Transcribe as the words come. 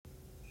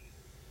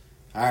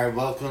Alright,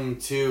 welcome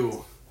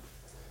to,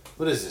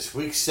 what is this,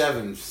 Week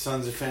 7,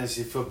 Sons of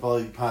Fantasy Football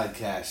League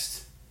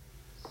podcast.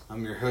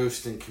 I'm your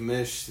host and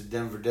commish, the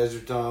Denver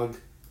Desert Dog.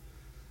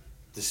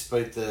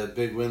 Despite the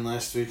big win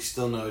last week,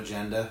 still no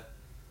agenda.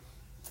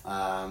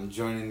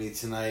 Joining me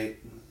tonight,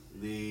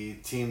 the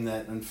team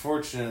that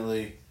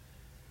unfortunately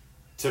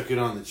took it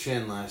on the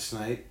chin last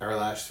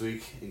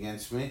week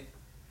against me.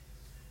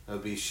 That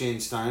would be Shane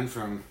Stein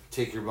from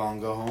Take Your Ball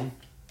and Go Home.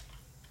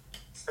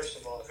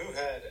 First of all, who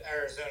had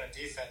Arizona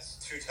defense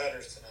 2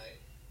 tutters tonight?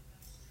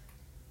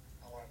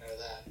 I want to know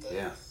that. But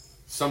yeah,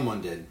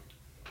 someone did.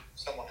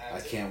 Someone had.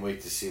 I can't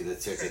wait to see the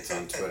tickets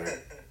on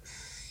Twitter.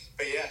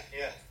 But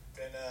yeah,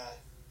 been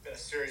a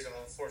series of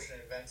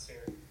unfortunate events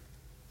here.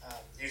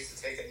 Used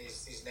to taking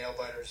these nail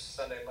biters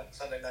Sunday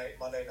night,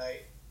 Monday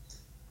night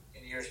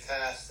in years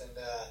past, and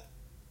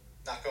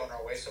not going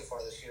our way so far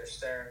this year.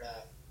 Staring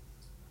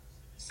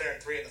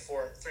 3 and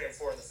 4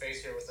 in the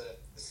face here with the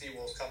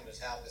Seawolves coming to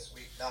town this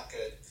week. Not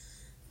good.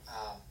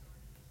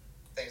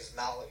 Things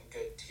not looking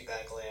good.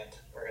 Teabag land.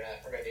 We're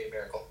gonna need a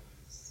miracle.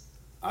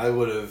 I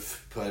would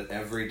have put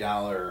every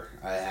dollar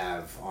I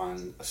have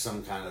on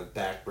some kind of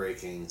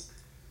back-breaking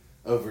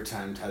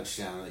overtime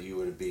touchdown that you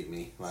would have beat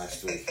me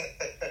last week.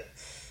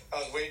 I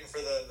was waiting for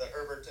the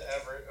Herbert to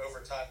Everett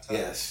overtime touchdown.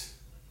 Yes.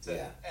 To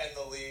end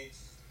the league.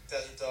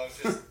 Desert Dog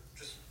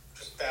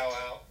just bow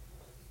out.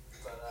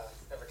 But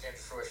never came to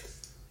fruition.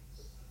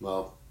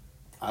 Well,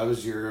 I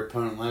was your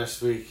opponent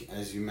last week.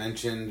 As you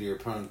mentioned, your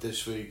opponent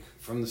this week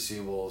from the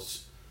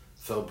Seawolves,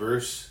 Phil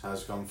Bruce.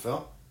 How's it going,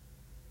 Phil?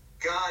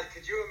 God,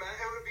 could you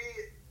imagine?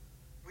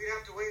 We'd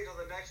have to wait until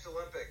the next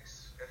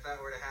Olympics if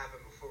that were to happen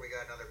before we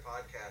got another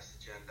podcast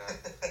agenda.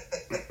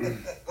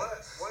 What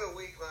a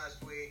week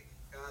last week.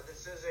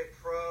 This is a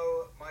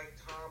pro Mike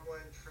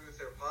Tomlin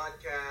Truther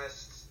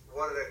podcast.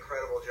 What an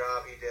incredible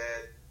job he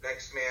did.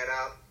 Next man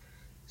up.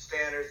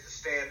 Standard's the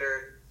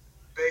standard.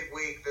 Big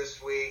week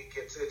this week.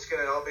 It's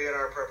going to all be in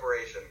our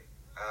preparation.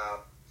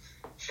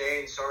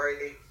 Shane,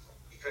 sorry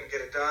you couldn't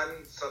get it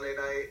done Sunday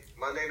night,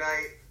 Monday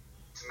night.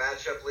 It's a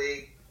matchup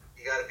league.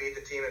 You got to beat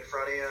the team in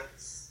front of you.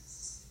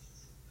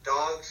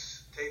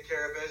 Dogs, take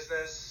care of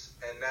business.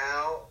 And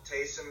now,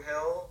 Taysom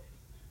Hill,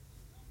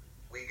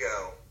 we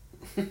go.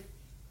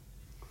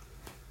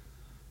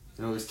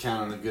 You always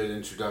count on a good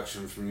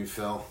introduction from you,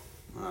 Phil.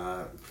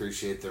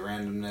 Appreciate the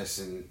randomness,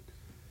 and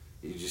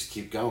you just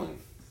keep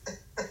going.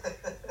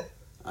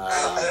 I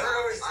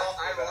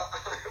have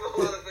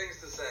a lot of things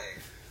to say.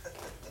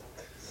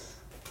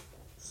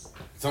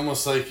 It's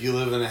almost like you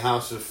live in a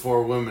house with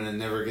 4 women and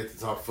never get to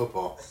talk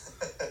football. It's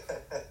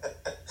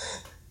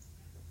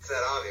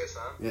that obvious,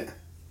 huh? Yeah.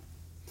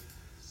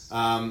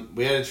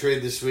 We had a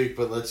trade this week,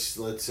 but let's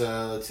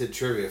hit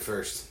trivia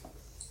first.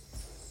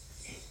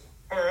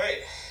 All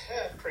right.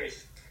 Yeah, pretty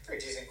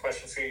decent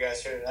question for you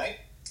guys here tonight.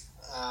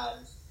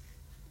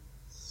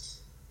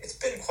 It's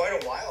been quite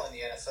a while in the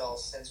NFL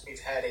since we've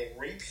had a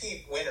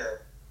repeat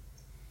winner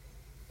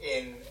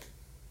in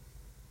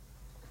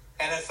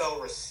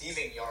NFL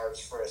receiving yards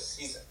for a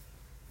season.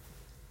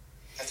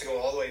 I have to go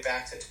all the way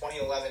back to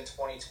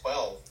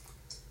 2011-2012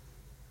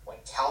 when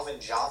Calvin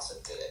Johnson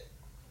did it.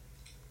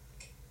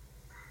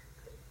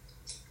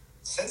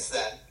 Since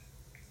then,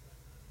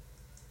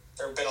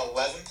 there have been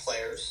 11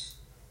 players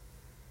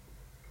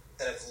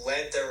that have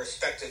led their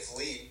respective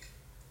league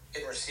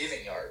in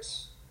receiving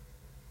yards,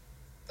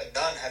 but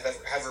none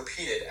have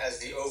repeated as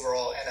the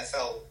overall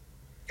NFL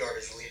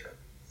yardage leader.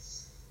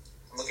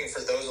 I'm looking for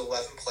those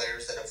 11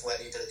 players that have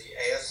led either the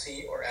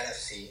AFC or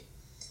NFC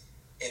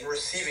in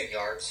receiving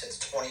yards since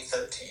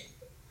 2013.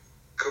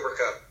 Cooper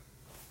Kupp.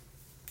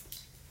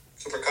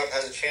 Cooper Kupp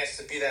has a chance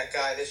to be that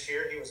guy this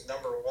year. He was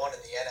number 1 in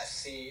the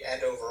NFC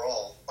and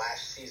overall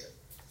last season.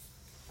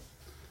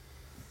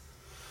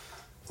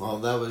 Well,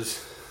 that was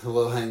the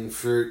low-hanging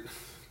fruit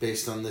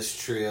based on this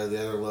trio. The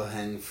other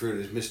low-hanging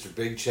fruit is Mr.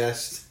 Big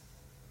Chest,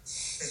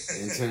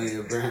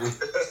 Antonio Brown.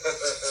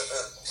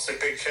 Mr.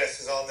 Big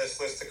Chest is on this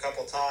list a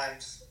couple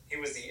times. He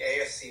was the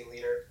AFC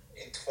leader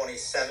in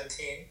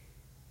 2017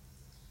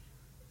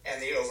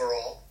 and the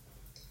overall.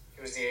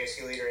 He was the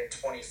AFC leader in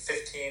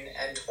 2015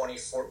 and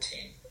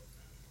 2014.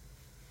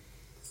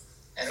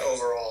 And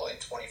overall in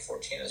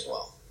 2014 as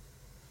well.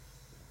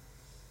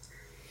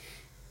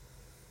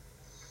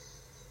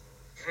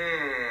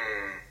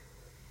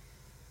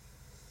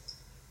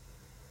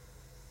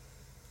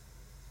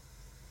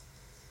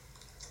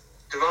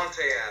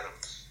 Devontae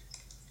Adams.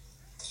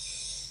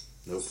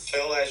 Nope.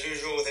 Phil, as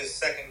usual, with his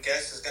second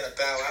guess, is going to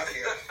bow out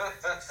here.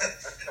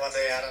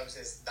 Devontae Adams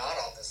is not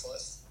on this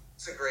list.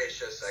 It's a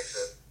gracious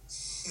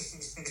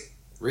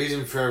exit.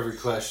 Reason for every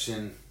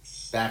question.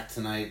 Back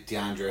tonight,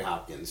 DeAndre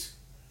Hopkins.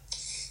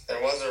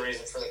 There was a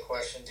reason for the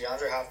question.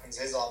 DeAndre Hopkins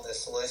is on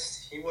this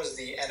list. He was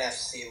the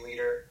NFC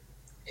leader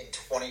in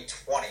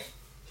 2020.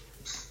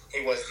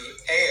 He was the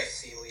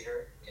AFC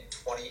leader in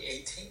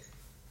 2018.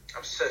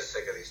 I'm so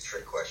sick of these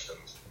trick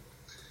questions.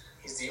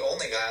 He's the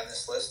only guy on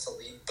this list to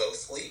lead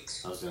both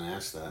leagues. I was going to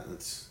ask that.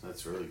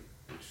 That's really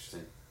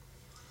interesting.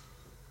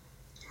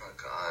 Oh,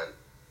 God.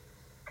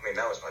 I mean,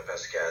 that was my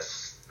best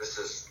guess. This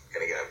is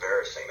going to get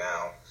embarrassing.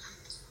 now.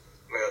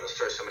 I'm going to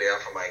start somebody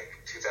out from like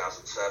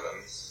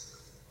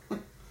 2007.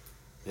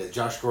 Yeah,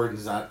 Josh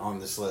Gordon's not on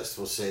this list.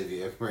 We'll save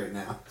you right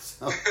now.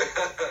 So.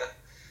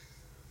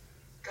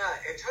 God,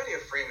 Antonio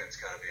Freeman's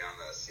got to be on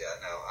this. Yeah,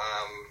 no.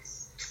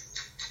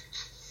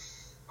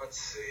 Let's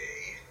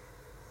see.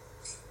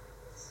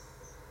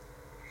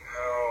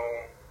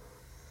 No.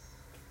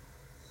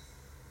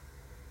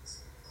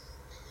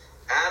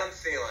 Adam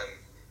Thielen.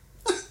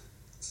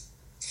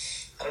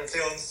 Adam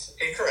Thielen's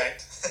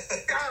incorrect.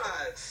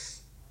 God.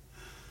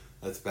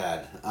 That's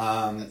bad.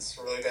 That's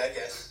a really bad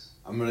guess.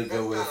 I'm going to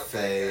go with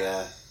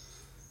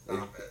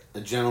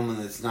a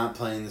gentleman that's not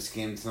playing this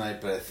game tonight,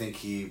 but I think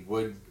he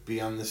would be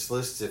on this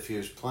list if he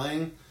was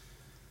playing.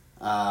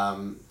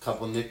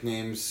 Couple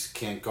nicknames: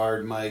 can't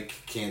guard Mike,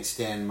 can't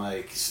stand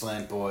Mike,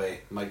 slant boy,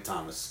 Mike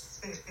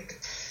Thomas.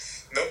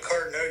 Milk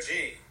Card No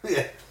G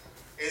Yeah.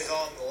 is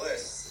on the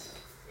list.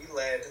 He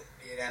led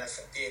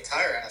the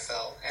entire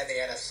NFL and the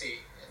NFC,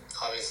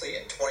 obviously,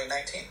 in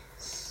 2019.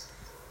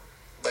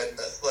 Led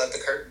the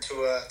curtain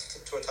to a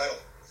title.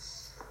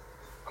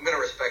 I'm going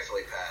to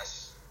respectfully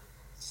pass.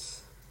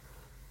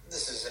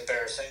 This is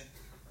embarrassing.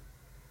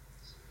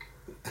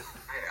 I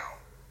know.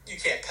 You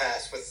can't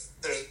pass with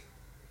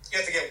you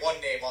have to get one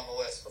name on the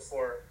list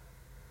before.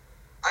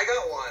 I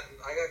got one.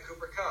 I got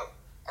Cooper Kupp.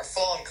 Our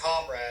fallen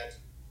comrade,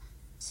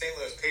 St.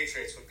 Louis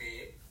Patriots, would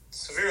be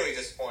severely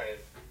disappointed.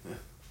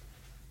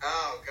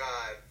 Oh,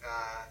 God.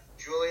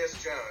 Julius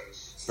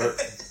Jones.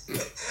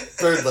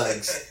 Third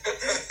legs.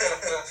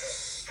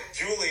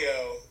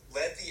 Julio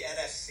led the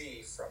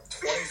NFC from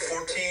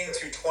 2014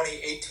 to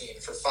 2018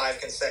 for 5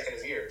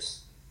 consecutive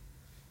years.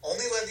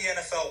 Only led the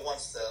NFL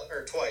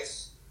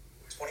twice,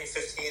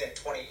 2015 and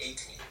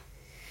 2018.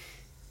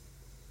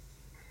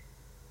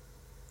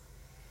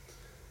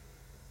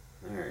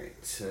 All right,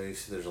 so you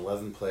said there's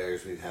 11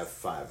 players. We'd have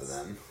 5 of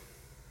them.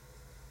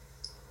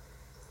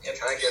 Yep.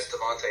 Can I guess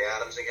Devontae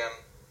Adams again?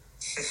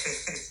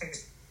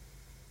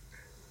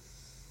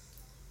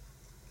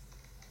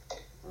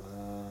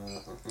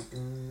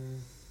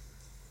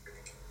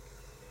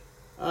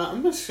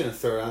 I'm just going to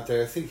throw it out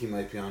there. I think he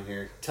might be on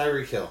here.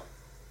 Tyreek Hill.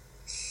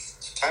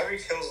 So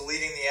Tyreek Hill's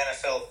leading the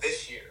NFL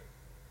this year,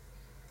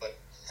 but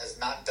has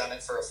not done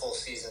it for a full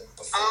season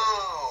before.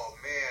 Oh,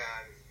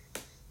 man.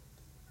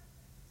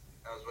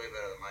 That was way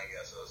better than my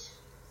guesses.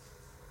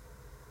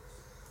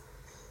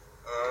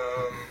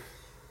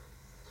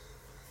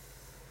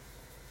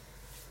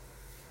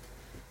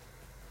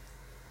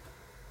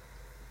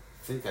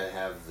 I think I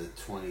have the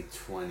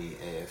 2020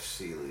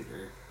 AFC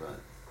leader, but...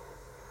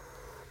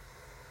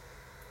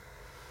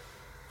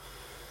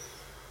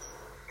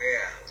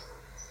 Yeah.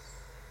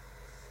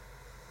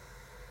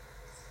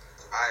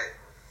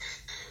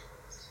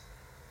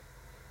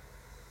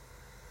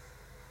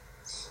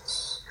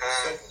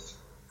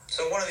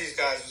 So one of these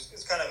guys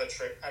is kind of a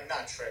trick. I'm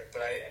not trick,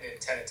 but I didn't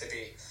intend it to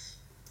be.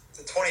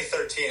 The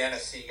 2013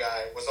 NFC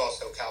guy was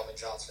also Calvin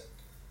Johnson.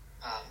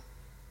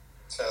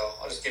 So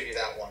I'll just give you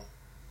that one.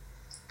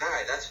 All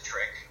right, that's a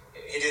trick.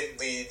 He didn't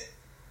lead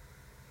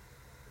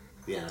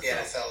the NFL, the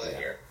NFL that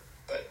year,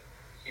 but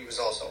he was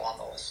also on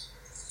the list.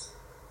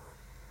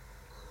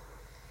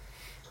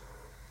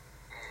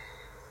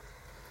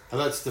 How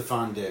about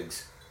Stephon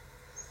Diggs?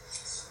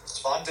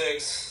 Stephon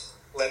Diggs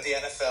led the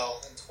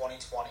NFL in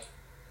 2020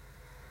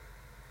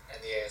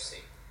 and the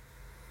AFC.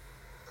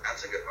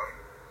 That's a good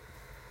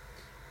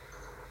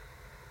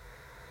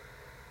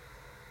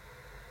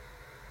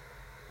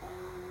one.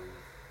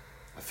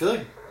 I feel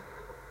like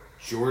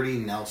Jordy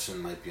Nelson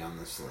might be on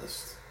this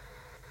list.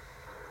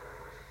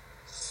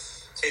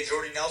 Say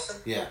Jordy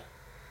Nelson? Yeah.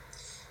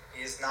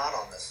 He is not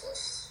on this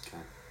list.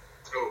 Okay.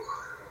 Ooh.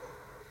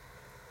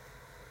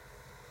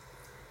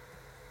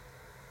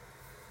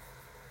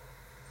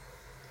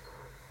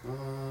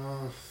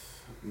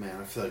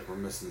 Man, I feel like we're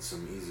missing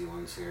some easy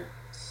ones here.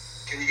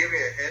 Can you give me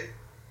a hint?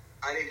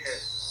 I need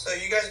hints. So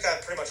you guys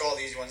got pretty much all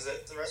the easy ones.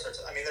 The rest are...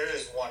 there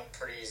is one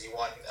pretty easy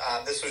one.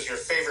 This was your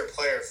favorite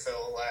player,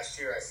 Phil, last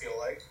year, I feel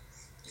like.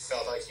 You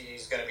felt like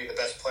he's going to be the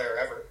best player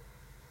ever.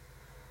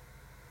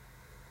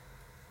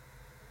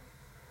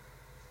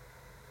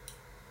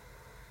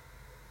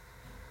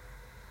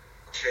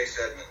 Chase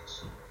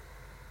Edmonds.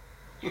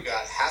 You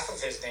got half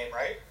of his name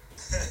right.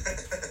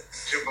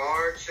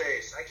 Jamar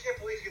Chase. I can't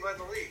believe he led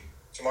the league.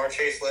 Jamar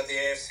Chase led the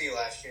AFC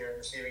last year in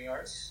receiving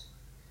yards.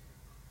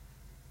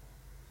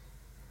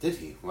 Did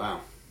he?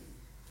 Wow.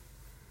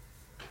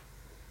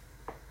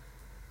 I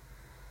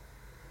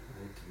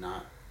did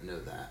not know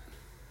that.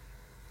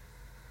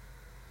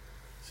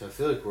 So I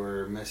feel like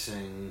we're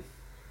missing...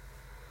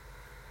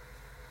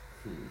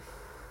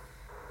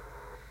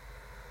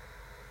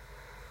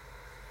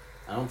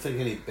 I don't think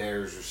any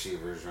Bears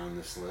receivers are on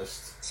this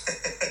list.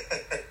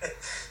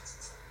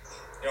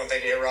 You don't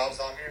think A-Rob's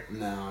on here?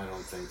 No, I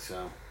don't think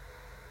so.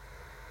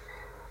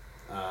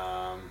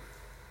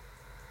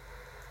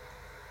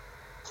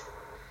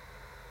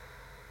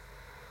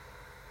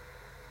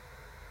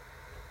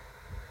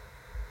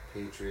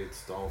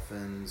 Patriots,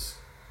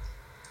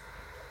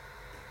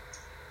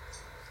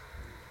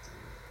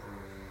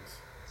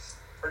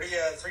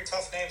 Three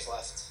tough names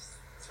left.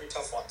 Three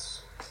tough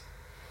ones.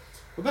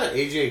 What about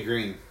AJ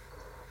Green?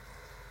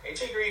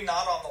 AJ Green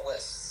not on the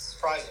list.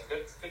 Surprising.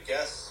 Good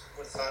guess.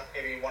 Would have thought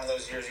maybe one of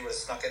those years he would have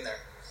snuck in there.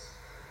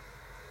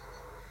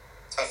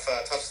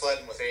 Tough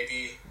sledding with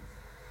AB.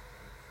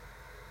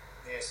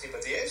 The AFC,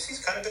 but the AFC's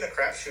kind of been a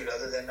crapshoot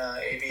other than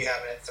AB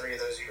having it 3 of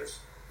those years.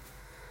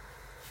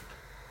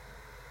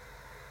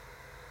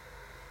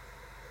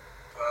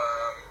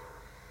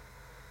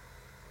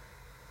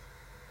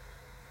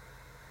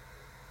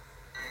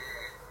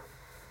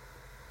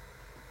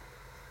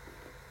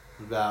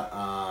 What about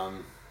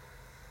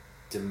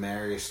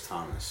Demaryius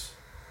Thomas?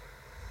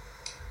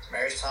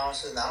 Demaryius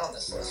Thomas is not on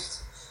this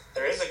list.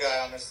 There is a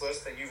guy on this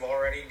list that you've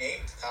already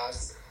named,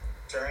 Kaz,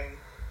 or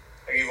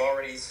you've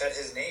already said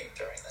his name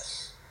during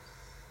this.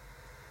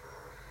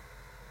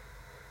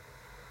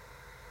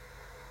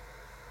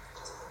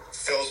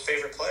 Phil's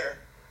favorite player.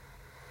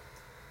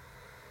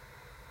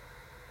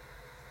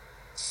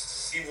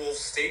 Seawolf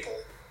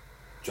staple.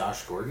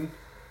 Josh Gordon?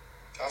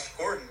 Josh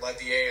Gordon led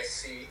the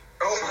AFC.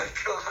 Oh my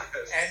god.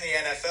 And the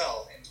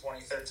NFL in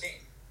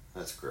 2013.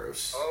 That's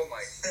gross. Oh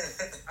my.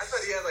 I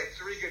thought he had like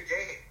 3 good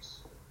games.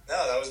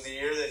 No, that was the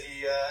year that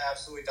he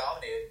absolutely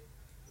dominated.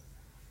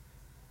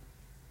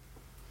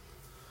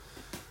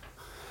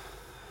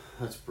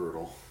 That's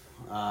brutal.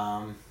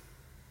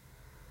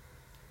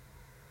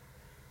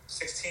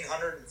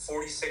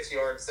 1,646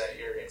 yards that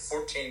year in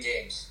 14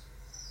 games.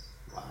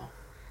 Wow.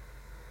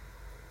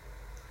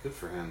 Good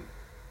for him.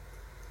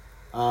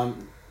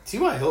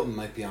 T.Y. Hilton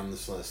might be on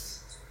this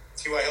list.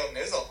 T.Y. Hilton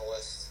is on the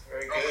list.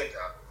 Very Oh good. my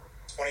god.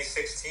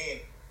 2016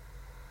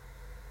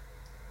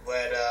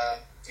 led the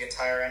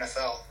entire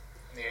NFL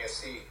in the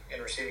AFC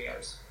in receiving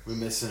yards. We're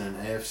missing an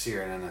AFC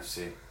or an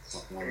NFC.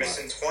 We're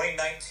missing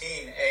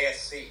 2019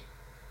 AFC.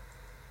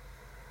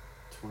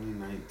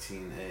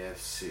 2019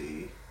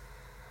 AFC.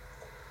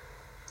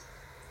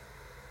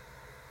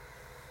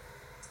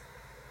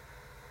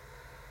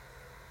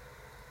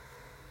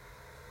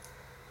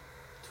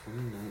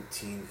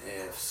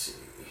 AFC.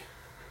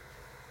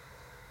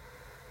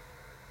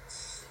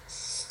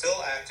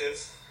 Still active.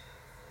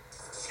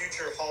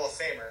 Future Hall of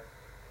Famer.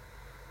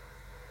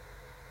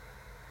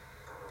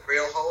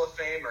 Real Hall of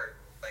Fame or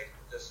like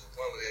just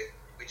one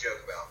we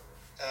joke about?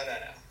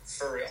 No.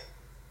 For real.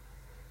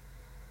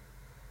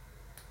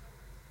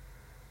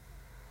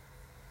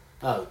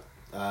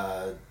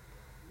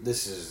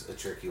 This is a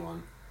tricky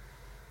one.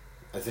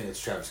 I think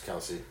it's Travis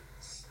Kelce.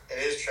 It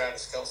is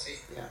Travis Kelce.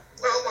 Yeah.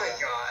 Oh my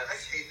god, I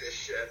hate this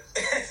shit.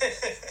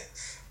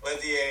 Led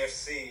the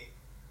AFC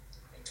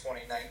in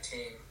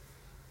 2019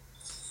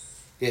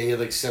 Yeah, he had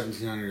like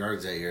 1,700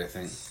 yards that year, I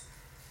think.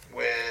 he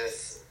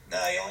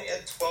only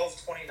had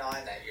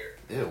 1,229 that year.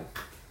 Ew.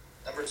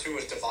 Number 2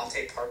 was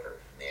Devontae Parker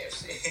in the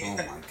AFC. Oh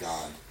my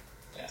god.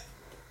 Yeah.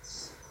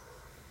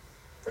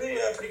 Pretty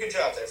good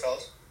job there,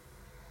 fellas.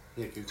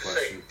 Yeah, good Just say,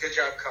 question. good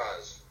job,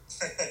 Cause.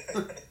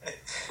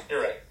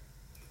 You're right.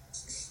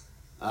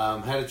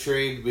 Had a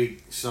trade. We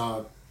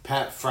saw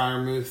Pat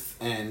Fryermuth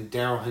and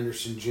Darrell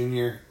Henderson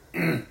Jr.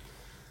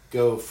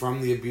 go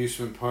from the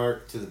abusement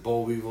park to the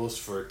Boll Weevils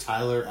for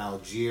Tyler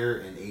Algier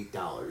and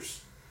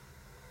 $8.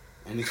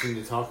 Anything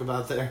to talk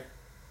about there?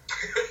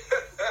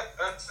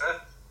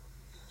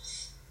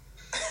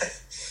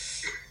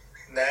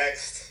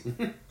 Next.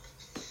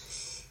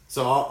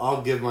 So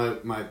I'll give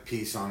my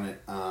piece on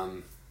it.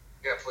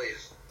 Yeah,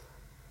 please.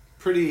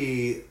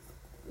 Pretty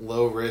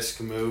low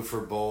risk move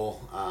for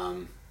Bowl.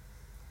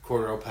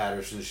 Cordero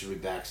Patterson should be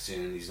back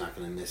soon. He's not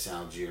going to miss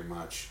Algier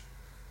much.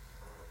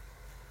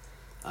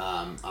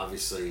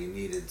 Obviously, he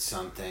needed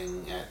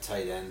something at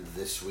tight end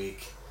this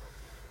week.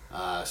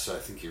 So I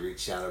think he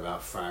reached out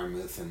about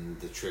Fryermuth, and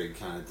the trade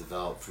kind of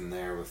developed from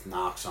there with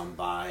Knox on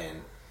bye.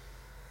 And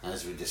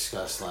as we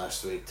discussed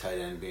last week, tight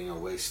end being a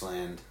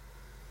wasteland.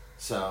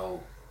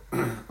 So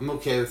I'm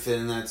okay with it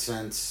in that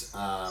sense.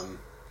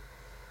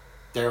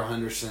 Darrell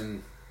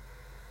Henderson,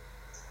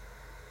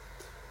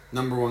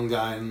 number 1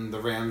 guy in the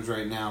Rams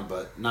right now,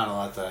 but not a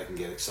lot that I can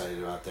get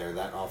excited about there.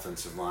 That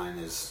offensive line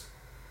is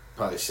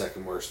probably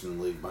second worst in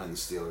the league behind the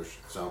Steelers.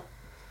 So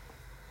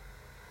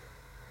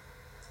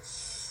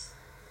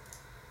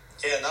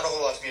Yeah, not a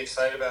whole lot to be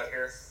excited about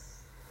here.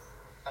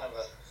 Kind of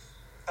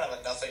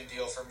a nothing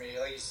deal for me.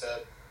 Like you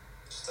said,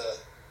 just a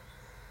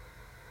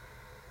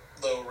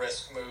low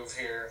risk move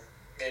here.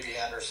 Maybe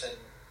Henderson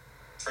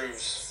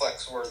proves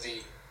flex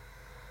worthy.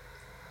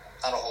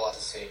 Not a whole lot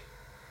to see.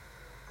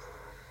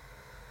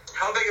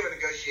 How big of a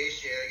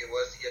negotiation do you think it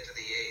was to get to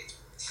the 8?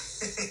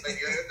 Like,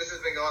 this has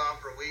been going on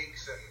for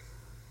weeks, and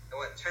it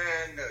went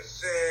 10, no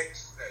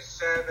 6, no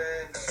 7,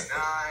 no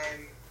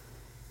 9.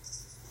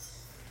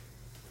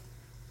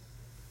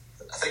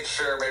 I think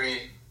sure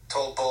maybe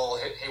told Bull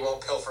he won't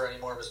pilfer any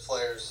more of his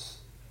players.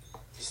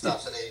 He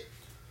stops at 8.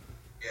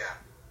 Yeah.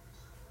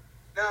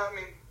 No, I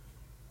mean,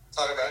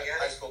 Talk about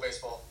high school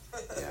baseball.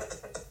 yeah.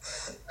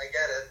 I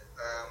get it.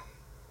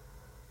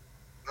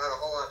 Not a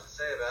whole lot to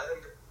say about it.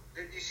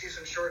 You see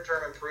some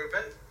short-term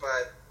improvement,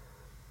 but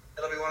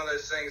it'll be one of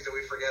those things that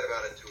we forget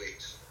about in 2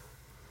 weeks.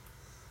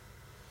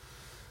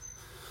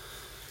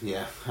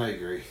 Yeah, I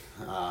agree.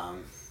 Not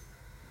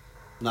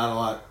a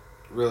lot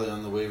really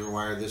on the waiver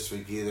wire this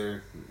week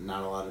either.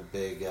 Not a lot of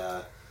big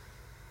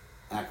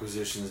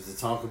acquisitions to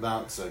talk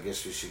about, so I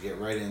guess we should get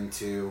right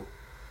into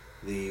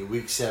the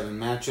Week 7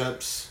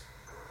 matchups.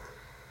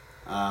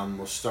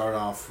 We'll start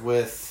off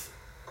with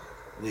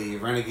the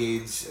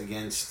Renegades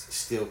against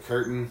Steel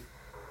Curtain.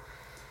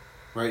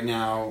 Right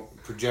now,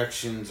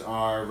 projections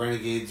are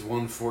Renegades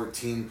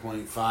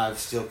 114.5,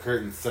 Steel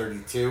Curtain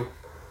 32.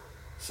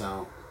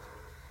 So,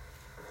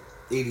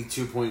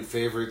 82-point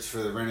favorites for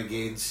the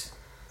Renegades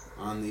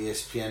on the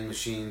ESPN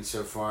machine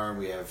so far.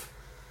 We have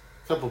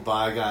a couple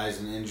bye guys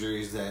and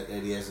injuries that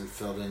Eddie hasn't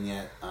filled in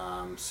yet,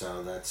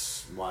 so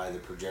that's why the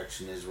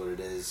projection is what it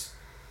is.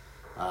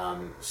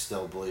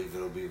 Still believe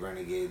it'll be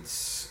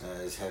Renegades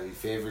as heavy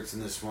favorites in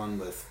this one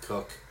with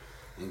Cook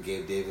and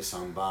Gabe Davis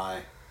on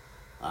bye.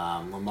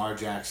 Lamar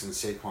Jackson,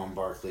 Saquon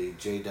Barkley,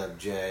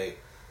 J-Dub-J,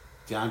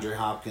 DeAndre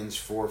Hopkins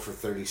 4 for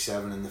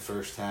 37 in the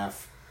first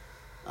half.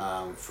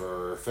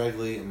 For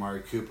Fegley,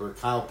 Amari Cooper,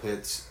 Kyle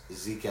Pitts,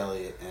 Zeke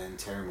Elliott, and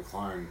Terry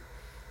McLaurin.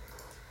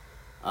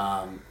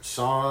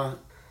 Saw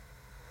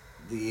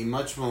the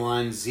much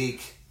maligned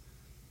Zeke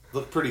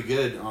look pretty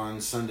good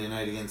on Sunday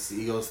night against the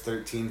Eagles,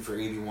 13 for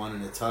 81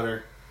 and a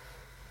tutter.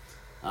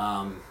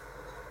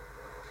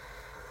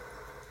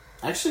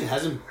 Actually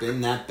hasn't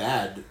been that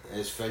bad,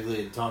 as Fegley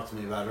had talked to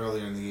me about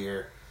earlier in the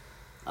year.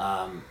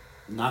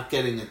 Not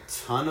getting a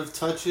ton of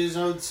touches,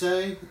 I would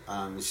say.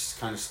 He's just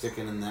kind of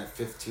sticking in that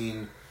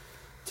 15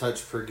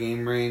 touch per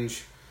game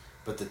range,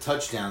 but the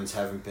touchdowns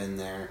haven't been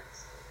there.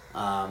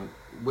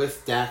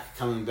 With Dak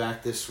coming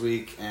back this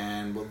week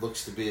and what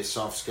looks to be a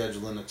soft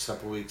schedule in the next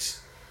couple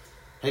weeks,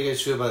 how you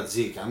guys feel about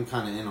Zeke? I'm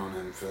kind of in on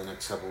him for the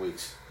next couple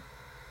weeks.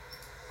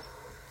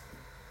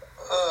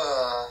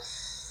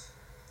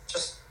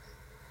 Just,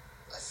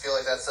 I feel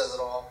like that says it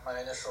all, my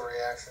initial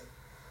reaction.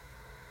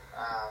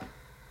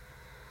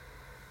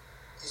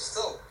 He's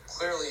still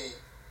clearly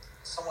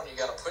someone you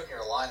got to put in your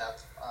lineup.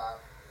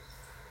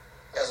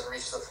 He hasn't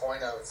reached the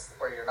point of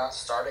where you're not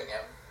starting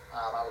him.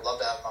 I would love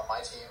to have him on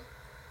my team.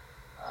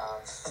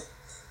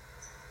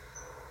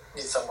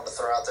 Need someone to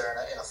throw out there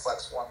in a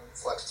flex 1,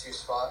 flex 2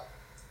 spot.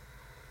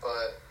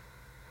 But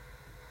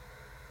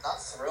not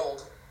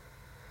thrilled.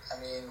 I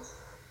mean,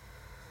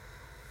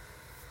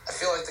 I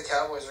feel like the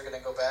Cowboys are going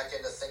to go back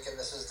into thinking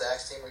this is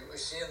Dak's team. We've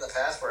seen in the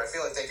past where I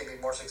feel like they can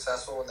be more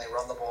successful when they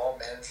run the ball,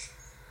 manage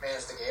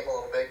the game a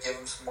little bit, give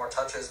them some more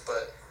touches,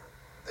 but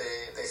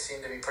they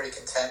seem to be pretty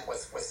content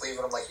with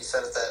leaving them, like you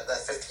said, at that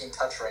 15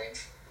 touch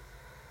range.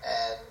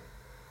 And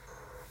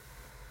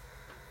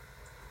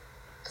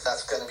if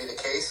that's going to be the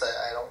case,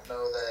 I don't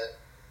know that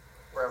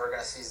we're ever going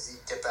to see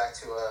Zeke get back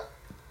to a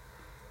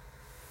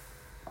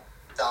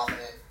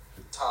dominant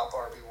top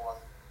RB1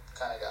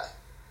 kind of guy.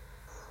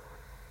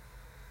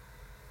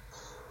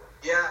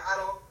 Yeah, I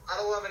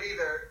don't love it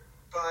either,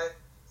 but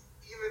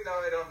even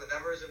though I don't have the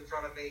numbers in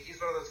front of me, he's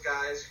one of those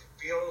guys who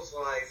feels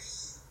like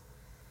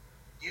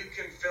you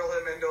can fill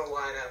him into a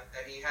lineup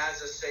and he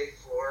has a safe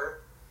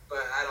floor,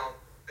 but I don't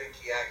think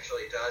he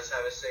actually does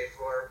have a safe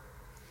floor.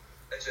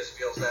 It just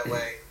feels that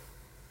way.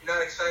 You're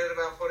not excited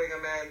about putting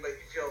him in, but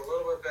you feel a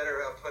little bit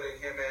better about putting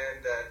him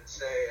in than,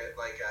 say,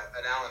 like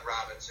an Allen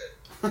Robinson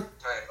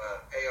type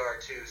of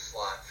AR2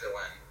 slot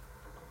fill-in.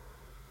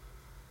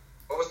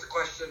 What was the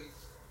question?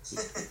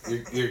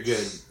 You're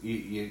good.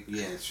 You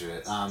answered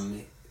it.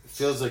 It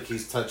feels like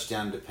he's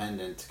touchdown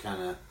dependent, to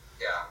kind of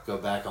go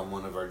back on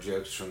one of our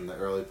jokes from the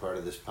early part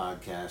of this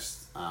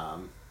podcast.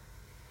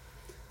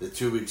 The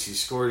 2 weeks he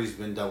scored, he's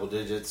been double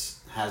digits.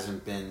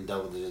 Hasn't been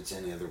double digits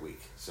any other week.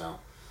 So,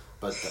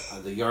 but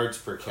the yards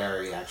per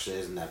carry actually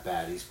isn't that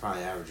bad. He's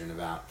probably averaging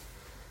about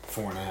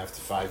 4.5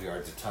 to 5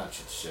 yards a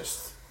touch. It's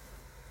just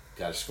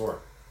got to score.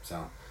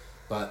 So,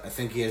 but I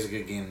think he has a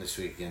good game this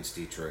week against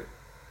Detroit.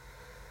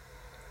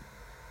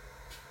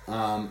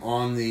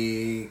 On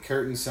the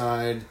Curtain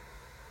side,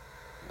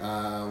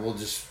 we'll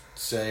just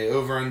say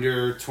over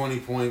under 20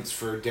 points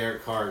for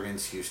Derek Carr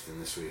against Houston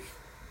this week.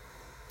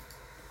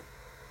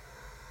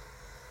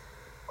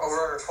 Over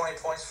under 20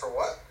 points for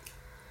what?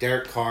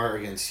 Derek Carr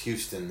against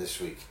Houston this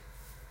week.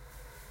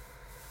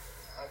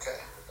 Okay.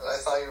 I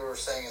thought you were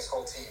saying his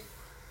whole team.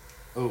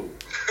 Oh.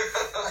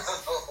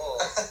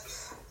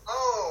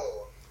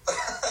 Oh.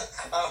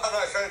 I'm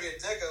not trying to be a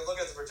dick. Look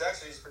at the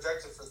projection. He's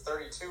projected for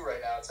 32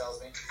 right now, it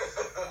tells me.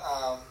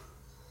 Oh,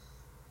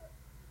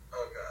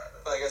 God.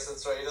 But I guess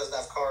that's right. He doesn't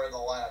have Carr in the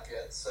lineup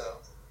yet,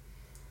 so.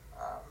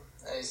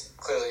 And he's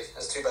clearly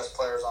his two best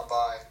players on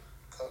bye,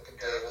 Cook and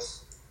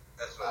Davis.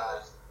 That's what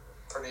it is.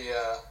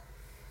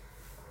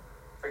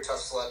 Pretty tough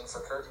sledding for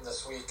Curtin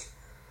this week.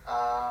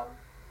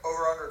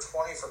 Over under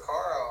 20 for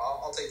Carr,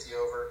 I'll take the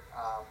over.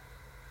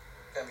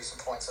 Going to be some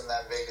points in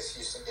that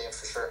Vegas-Houston game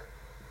for sure.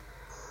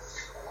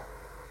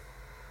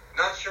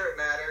 Not sure it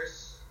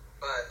matters,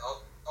 but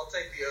I'll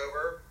take the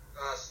over.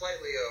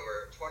 Slightly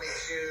over.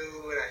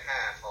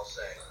 22.5, I'll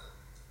say.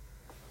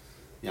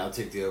 Yeah, I'll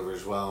take the over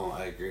as well.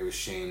 I agree with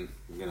Shane.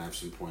 We're going to have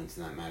some points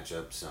in that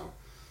matchup, so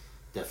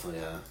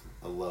definitely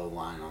a low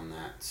line on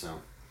that.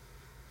 So,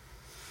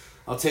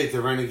 I'll take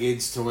the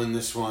Renegades to win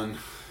this one.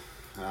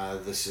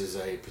 This is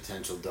a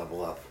potential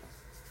double up.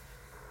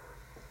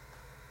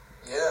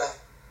 Yeah.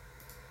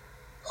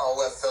 I'll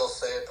let Phil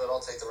say it, but I'll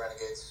take the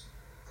Renegades.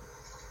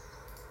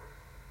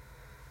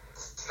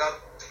 It's not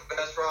the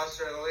best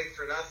roster in the league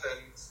for nothing.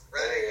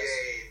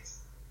 Renegades.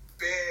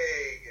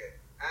 Big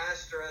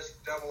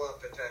asterisk double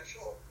up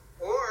potential.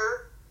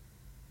 Or,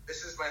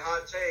 this is my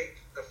hot take,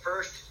 the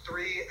first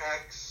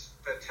 3x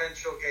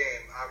potential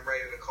game I'm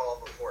ready to call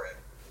before it.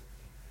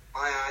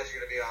 My eyes are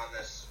going to be on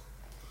this.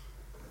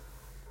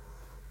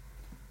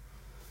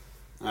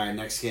 All right,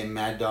 next game,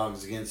 Mad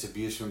Dogs against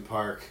Abusement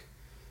Park.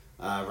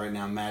 Right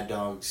now, Mad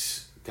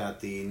Dogs got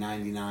the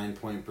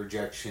 99-point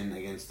projection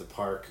against the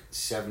Park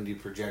 70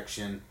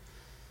 projection.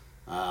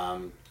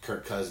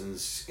 Kirk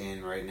Cousins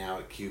in right now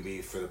at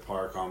QB for the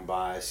Park on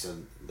bye, so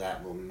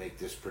that will make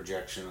this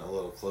projection a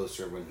little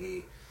closer when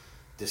he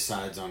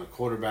decides on a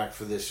quarterback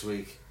for this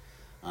week.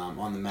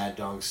 On the Mad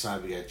Dogs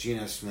side, we got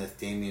Geno Smith,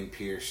 Damian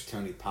Pierce,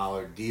 Tony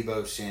Pollard,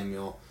 Deebo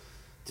Samuel,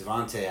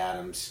 Devontae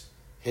Adams.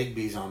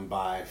 Higbee's on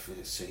bye,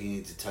 so he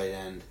needs a tight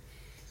end.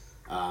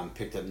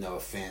 Picked up Noah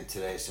Fant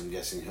today, so I'm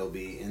guessing he'll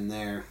be in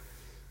there.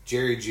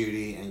 Jerry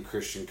Jeudy and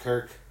Christian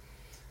Kirk.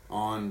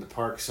 On the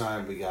Park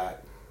side, we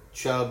got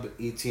Chubb,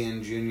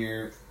 Etienne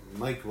Jr.,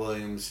 Mike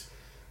Williams,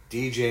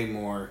 DJ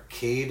Moore,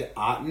 Cade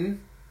Otton.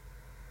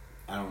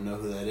 I don't know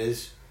who that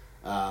is.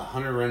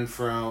 Hunter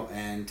Renfrow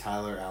and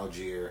Tyler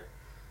Algier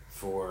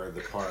for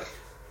the Park.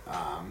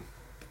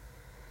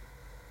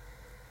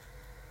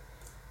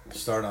 We'll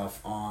start off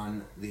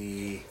on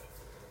the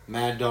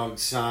Mad Dog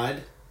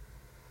side.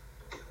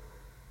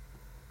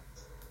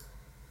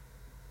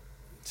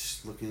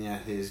 Just looking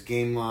at his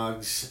game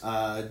logs.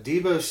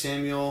 Deebo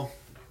Samuel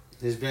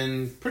has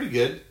been pretty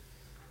good.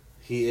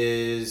 He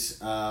is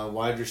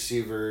wide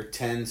receiver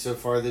 10 so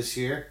far this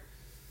year.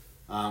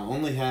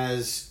 Only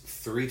has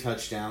 3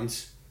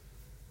 touchdowns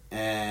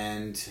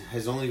and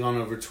has only gone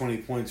over 20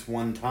 points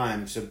one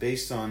time. So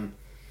based on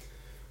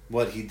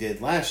what he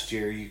did last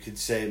year, you could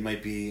say it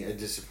might be a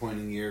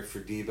disappointing year for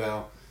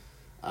Deebo.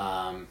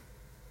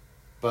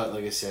 But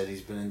like I said,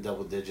 he's been in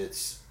double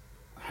digits.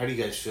 How do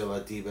you guys feel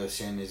about Deebo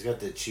Samuel? He's got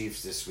the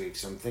Chiefs this week,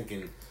 so I'm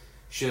thinking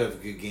should have a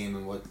good game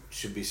and what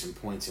should be some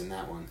points in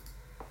that one.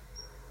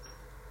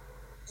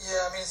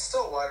 Yeah, I mean, it's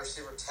still wide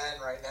receiver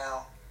 10 right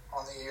now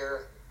on the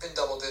year. Been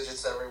double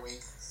digits every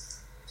week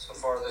so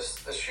far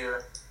this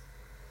year.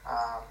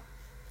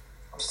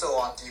 I'm still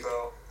on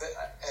Deebo,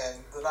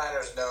 and the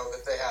Niners know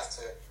that they have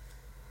to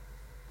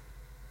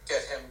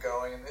get him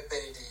going, and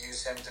they need to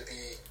use him to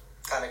be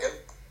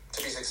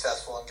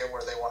successful and get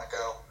where they want to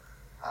go.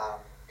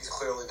 He's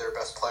clearly their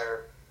best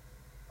player.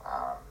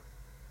 I'm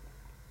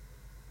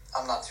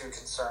not too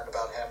concerned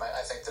about him.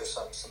 I think there's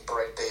some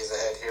bright days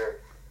ahead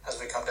here as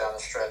we come down the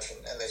stretch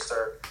and they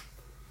start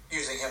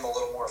using him a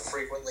little more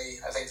frequently.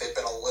 I think they've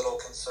been a little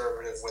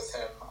conservative with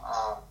him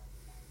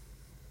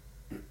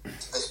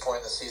to this point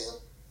in the season.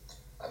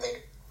 I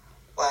think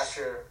last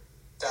year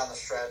down the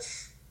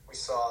stretch we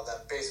saw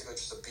them basically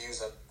just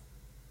abuse him.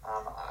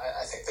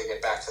 I think they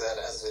get back to that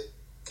as it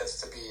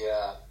gets to be,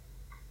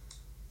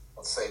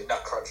 let's say,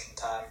 nut crunching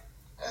time,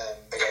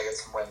 and they gotta get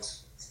some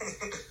wins.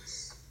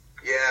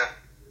 Yeah.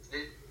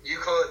 You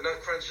call it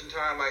nut crunching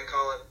time, I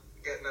call it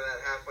getting to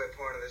that halfway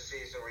point of the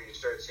season where you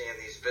start seeing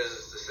these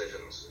business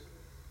decisions.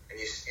 And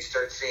you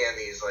start seeing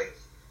these,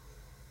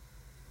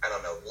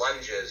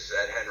 lunges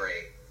at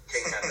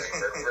King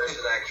Henry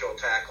versus actual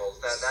tackles.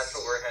 That's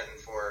what we're heading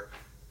for.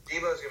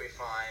 Deebo's going to be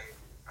fine.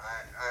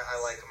 I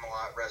like him a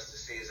lot rest of the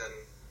season.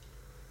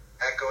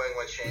 Echoing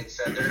what Shane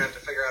said, they're going to have to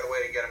figure out a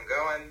way to get him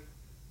going.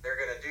 They're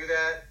going to do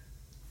that.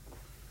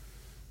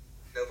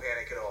 No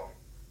panic at all.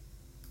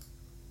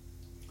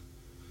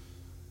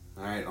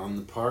 All right, on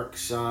the Park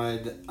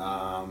side,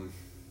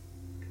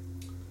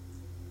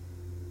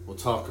 we'll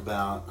talk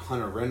about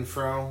Hunter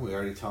Renfrow. We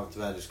already talked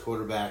about his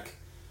quarterback.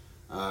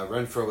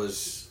 Renfrow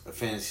was a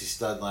fantasy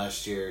stud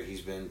last year.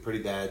 He's been pretty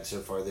bad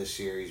so far this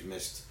year. He's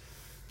missed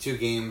 2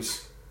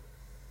 games.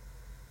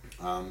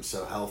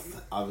 So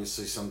health,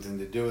 obviously something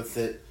to do with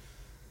it.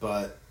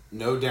 But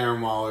no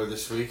Darren Waller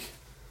this week.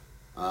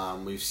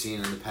 We've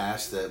seen in the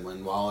past that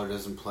when Waller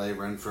doesn't play,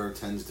 Renfrow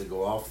tends to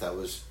go off. That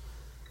was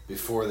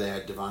before they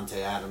had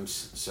Devontae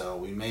Adams, so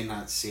we may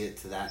not see it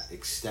to that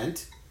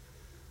extent.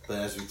 But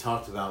as we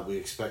talked about, we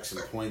expect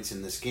some points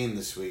in this game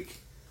this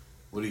week.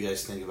 What do you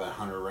guys think about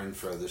Hunter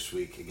Renfrow this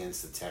week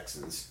against the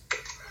Texans?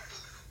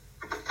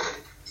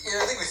 Yeah,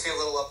 I think we see a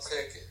little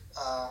uptick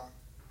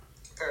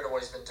compared to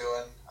what he's been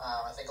doing.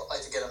 I think I'd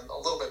like to get him a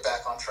little bit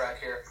back on track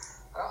here.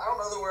 I don't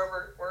know that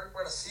we're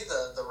going to see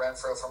the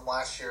Renfrow from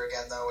last year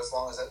again, though, as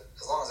long as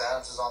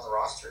Adams is on the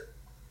roster.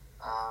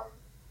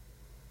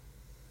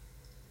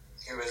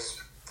 He was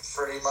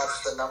pretty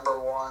much the number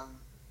 1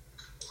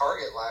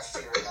 target last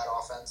year in that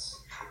offense,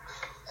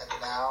 and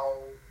now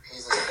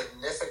he's a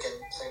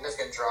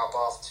significant drop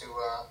off to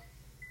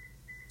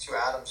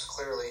Adams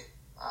clearly.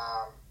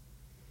 But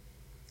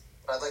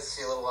I'd like to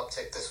see a little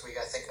uptick this week.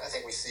 I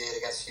think we see it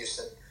against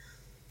Houston.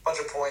 Bunch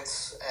of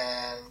points,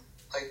 and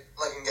like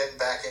him getting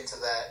back into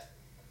that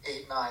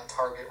 8-9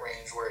 target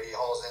range where he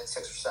hauls in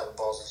 6 or 7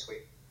 balls this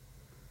week.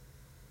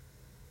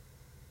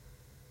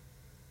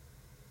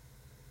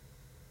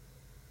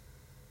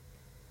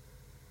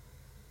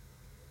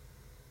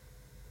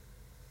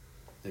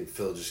 I think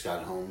Phil just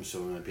got home,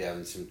 so we might be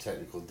having some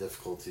technical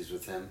difficulties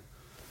with him.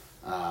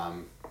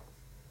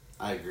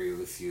 I agree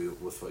with you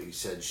with what you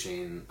said,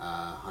 Shane.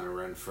 Hunter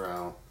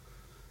Renfroe,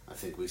 I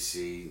think we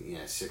see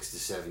 6 to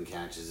 7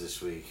 catches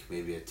this week,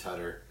 maybe a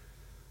tutter.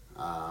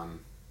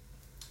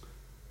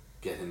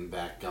 Get him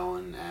back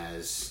going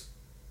as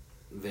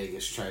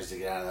Vegas tries to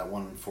get out of that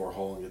 1-4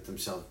 hole and get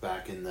themselves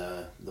back in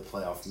the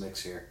playoff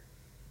mix here.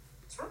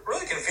 It's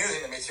really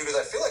confusing to me, too, because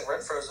I feel like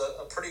Renfroe's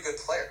a pretty good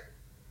player.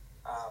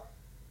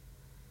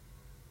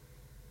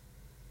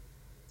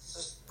 It's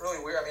just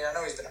really weird. I mean, I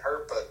know he's been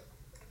hurt, but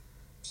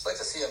just like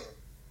to see him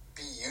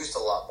be used a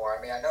lot more.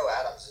 I mean, I know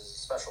Adams is a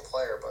special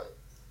player, but,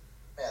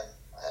 man,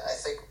 I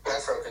think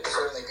Renfroe could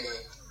certainly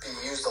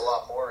be used a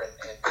lot more, and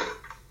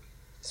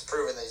he's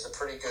proven that he's a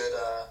pretty good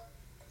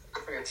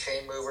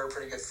chain mover,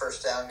 pretty good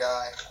first down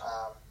guy.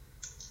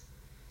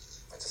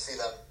 Like to see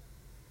them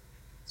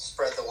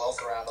spread the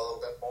wealth around a little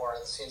bit more.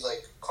 And it seems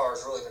like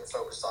Carr's really been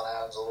focused on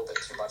Adams a little bit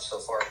too much so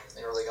far in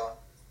the early going.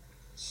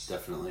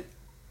 Definitely.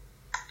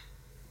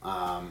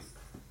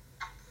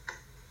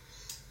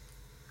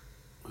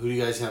 Who do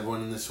you guys have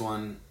winning this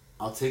one?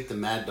 I'll take the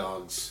Mad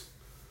Dogs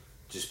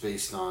just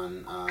based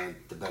on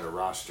the better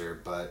roster.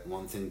 But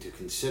one thing to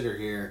consider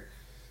here,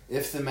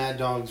 if the Mad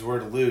Dogs were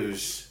to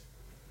lose,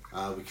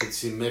 we could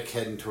see Mick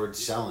heading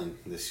towards selling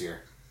this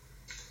year.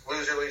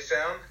 Lose or lease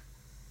down?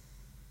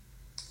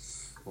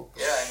 Well,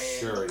 Yeah, I mean,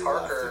 sure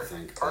Parker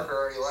left, Parker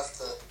already left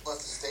the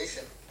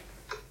station.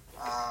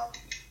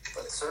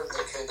 But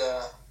certainly could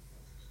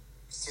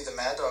see the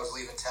Mad Dogs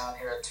leaving town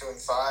here at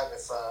 2-5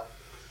 if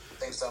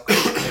things don't go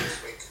well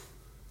this week.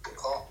 Good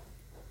call.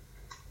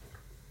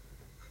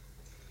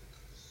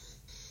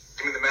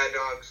 Give me the Mad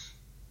Dogs.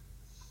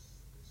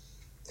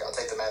 Yeah, I'll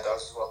take the Mad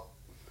Dogs as well.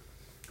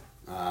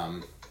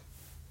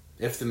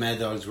 If the Mad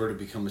Dogs were to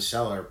become a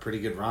seller, a pretty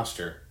good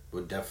roster.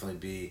 Would definitely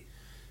be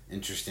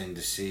interesting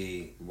to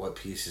see what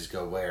pieces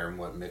go where and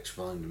what Mick's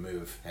willing to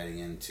move heading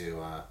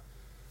into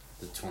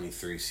the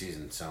 23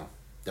 season. So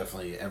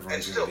definitely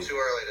everyone's It's still too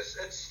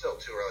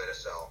early to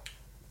sell.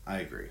 I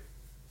agree.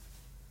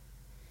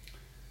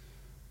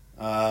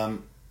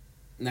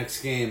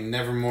 Next game,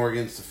 Nevermore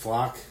against the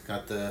Flock.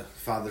 Got the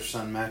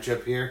father-son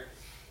matchup here.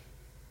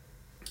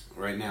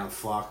 Right now,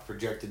 Flock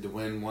projected to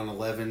win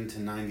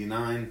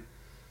 111-99.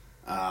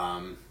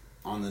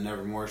 On the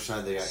Nevermore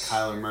side, they got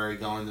Kyler Murray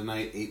going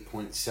tonight,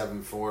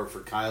 8.74 for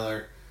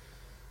Kyler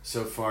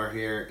so far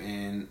here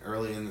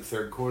early in the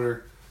third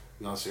quarter.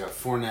 We also got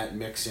Fournette,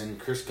 Mixon,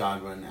 Chris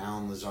Godwin,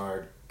 Alan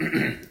Lazard,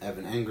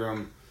 Evan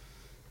Engram,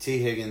 T.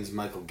 Higgins,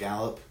 Michael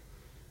Gallup.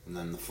 And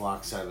then the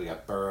Flock side, we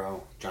got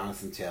Burrow,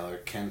 Jonathan Taylor,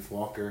 Kenneth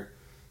Walker,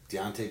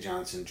 Deontay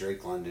Johnson,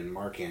 Drake London,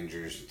 Mark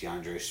Andrews,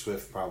 DeAndre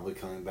Swift probably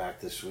coming back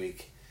this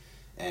week,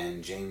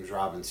 and James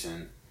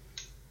Robinson.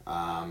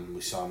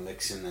 We saw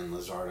Mixon and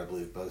Lazard, I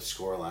believe, both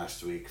score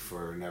last week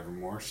for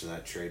Nevermore, so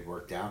that trade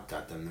worked out,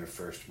 got them their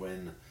first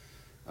win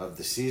of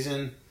the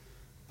season.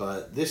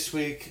 But this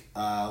week,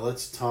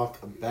 let's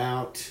talk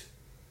about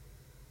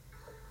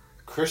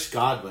Chris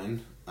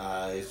Godwin.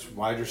 He's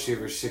wide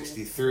receiver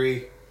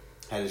 63,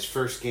 had his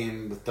first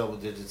game with double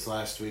digits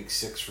last week,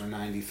 6 for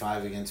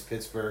 95 against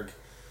Pittsburgh.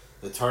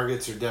 The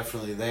targets are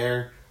definitely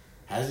there.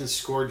 Hasn't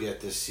scored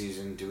yet this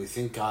season. Do we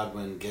think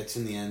Godwin gets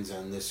in the end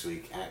zone this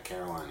week at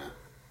Carolina?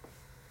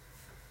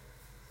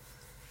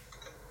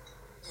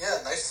 Yeah,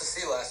 nice to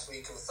see last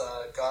week with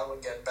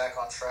Godwin getting back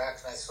on track.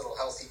 Nice little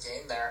healthy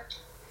game there.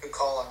 Good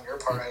call on your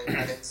part.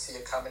 I didn't see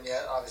it coming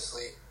yet.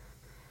 Obviously,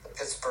 the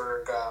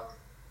Pittsburgh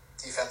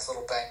defense a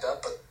little banged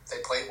up, but they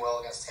played well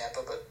against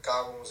Tampa. But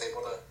Godwin was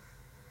able to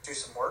do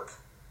some work.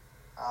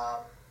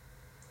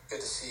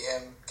 Good to see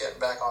him getting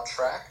back on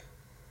track.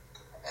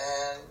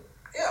 And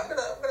yeah, I'm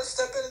gonna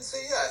step in and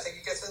say I think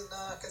he gets in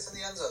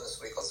the end zone this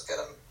week. Let's get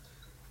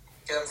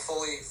him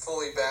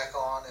fully back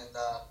on, and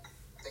I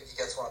think he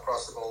gets one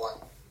across the goal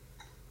line.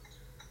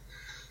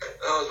 It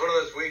was one of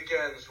those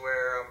weekends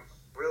where I'm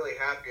really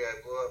happy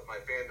I blew up my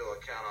FanDuel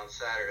account on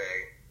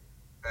Saturday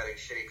betting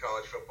shitty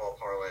college football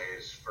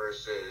parlays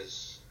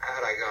versus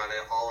had I gone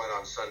all in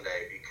on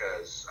Sunday,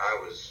 because I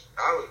was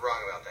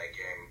wrong about that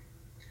game.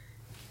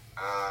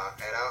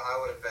 And I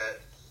would have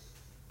bet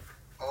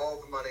all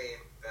the money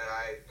that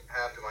I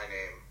have to my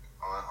name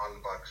on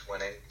the Bucs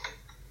winning.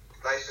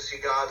 Nice to see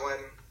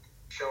Godwin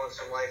showing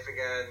some life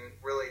again.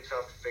 Really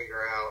tough to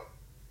figure out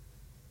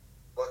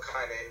what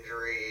kind of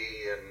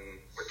injury and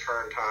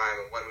return time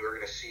and when we were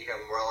going to see him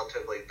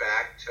relatively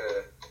back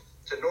to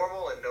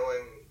normal and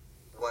knowing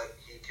what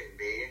he can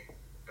be.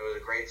 It was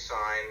a great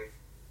sign.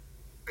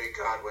 Big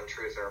Godwin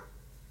truther.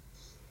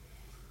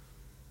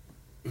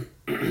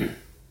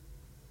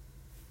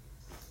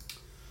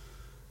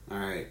 All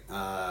right.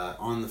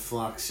 On the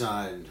Flock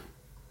side,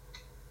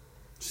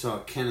 saw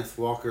Kenneth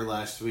Walker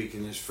last week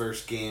in his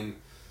first game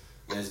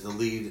as the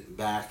lead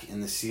back in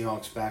the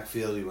Seahawks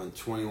backfield. He went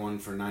 21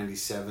 for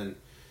 97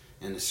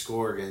 and a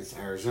score against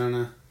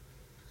Arizona.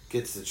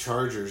 Gets the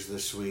Chargers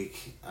this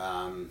week.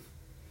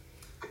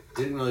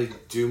 Didn't really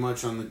do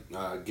much on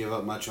the give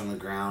up much on the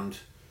ground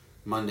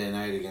Monday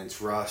night against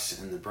Russ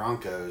and the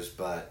Broncos,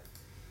 but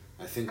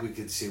I think we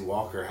could see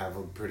Walker have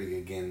a pretty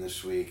good game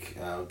this week,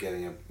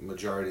 getting a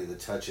majority of the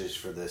touches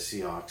for the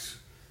Seahawks.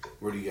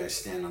 Where do you guys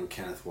stand on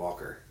Kenneth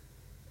Walker?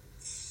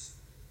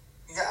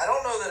 Yeah, I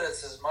don't know that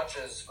it's as much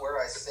as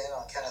where I stand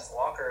on Kenneth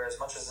Walker as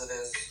much as it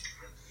is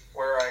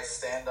where I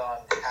stand on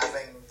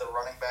having the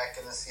running back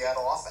in the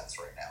Seattle offense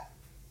right now.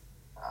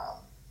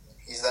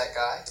 He's that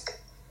guy.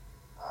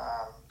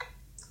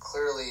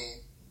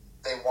 Clearly,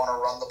 they want to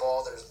run the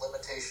ball. There's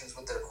limitations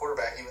with their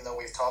quarterback, even though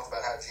we've talked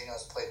about how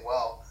Geno's played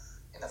well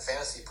in a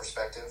fantasy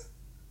perspective.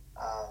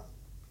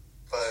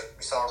 But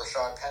we saw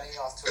Rashad Penny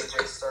off to a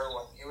great start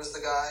when he was the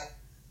guy.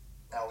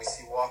 Now we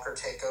see Walker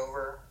take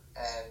over,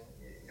 and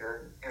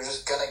you're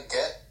just gonna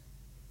get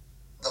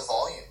the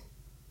volume,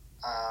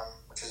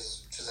 which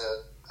is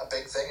a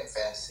big thing in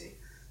fantasy.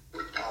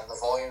 The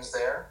volume's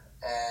there,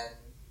 and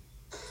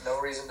no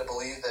reason to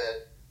believe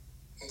that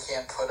he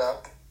can't put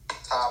up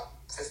top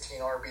 15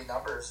 RB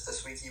numbers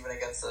this week, even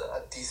against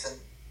a decent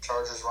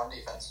Chargers run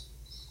defense.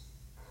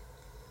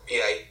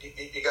 Yeah,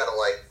 you got to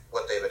like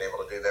what they've been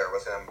able to do there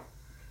with him.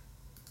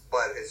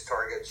 What his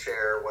target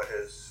share, what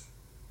his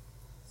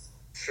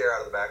share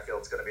out of the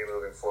backfield is going to be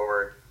moving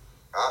forward.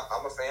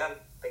 I'm a fan.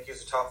 I think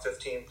he's a top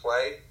 15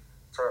 play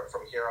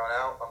from here on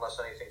out, unless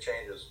anything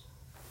changes.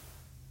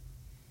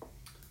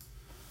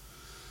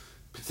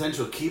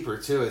 Potential keeper,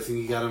 too. I think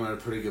you got him at a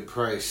pretty good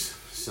price.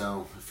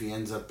 So if he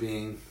ends up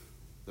being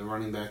the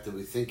running back that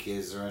we think he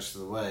is the rest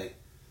of the way,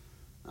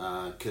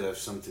 could have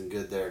something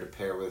good there to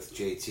pair with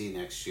JT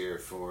next year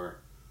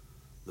for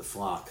the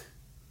flock.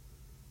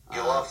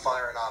 You love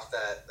firing off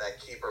that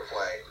keeper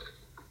play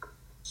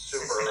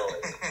super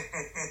early.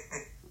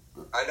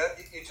 I know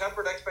you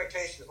tempered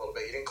expectations a little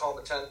bit. You didn't call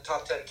him a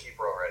top 10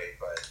 keeper already,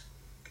 but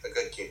a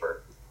good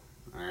keeper.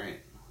 All right.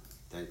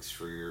 Thanks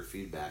for your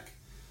feedback.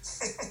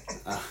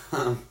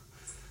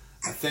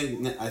 I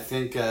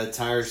think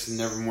Tyrus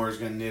Nevermore is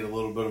going to need a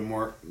little bit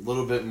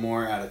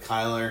more out of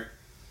Kyler.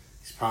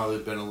 He's probably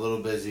been a little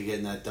busy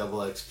getting that double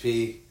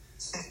XP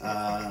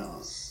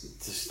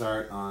to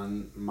start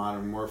on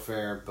Modern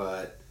Warfare,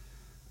 but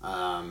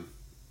I'll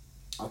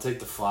take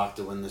the flock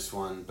to win this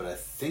one. But I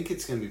think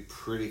it's going to be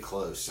pretty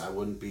close. I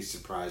wouldn't be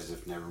surprised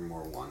if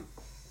Nevermore won.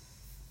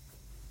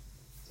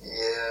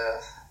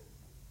 Yeah.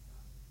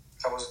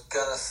 I was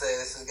going to say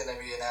this is going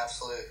to be an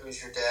absolute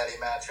who's your daddy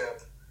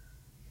matchup,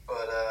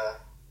 but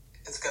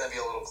it's going to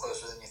be a little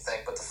closer than you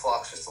think, but the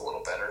flock's just a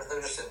little better.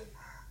 They're just in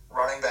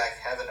running back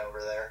heaven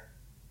over there.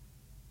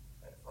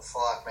 The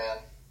flock,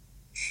 man,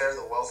 share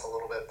the wealth a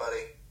little bit,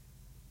 buddy,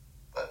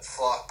 but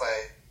flock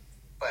by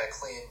a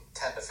clean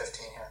 10 to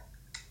 15 here.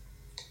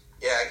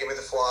 Yeah, give me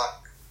the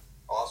flock.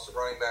 Awesome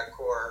running back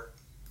core.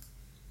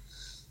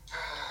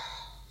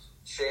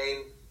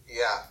 Shane,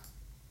 yeah.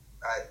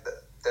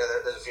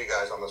 There's a few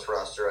guys on this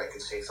roster I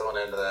could see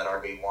filling into that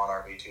RB1,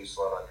 RB2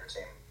 slot on your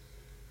team.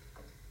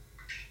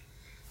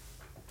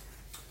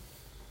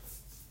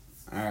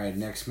 All right,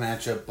 next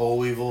matchup, Boll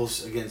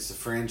Weevils against the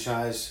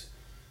franchise.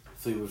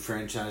 Fleetwood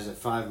franchise at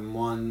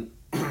 5-1.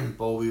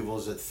 Boll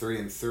Weevils at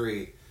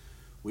 3-3.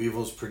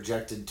 Weevils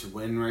projected to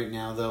win right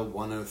now, though,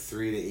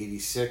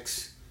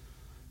 103-86.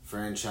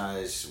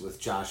 Franchise with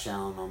Josh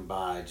Allen on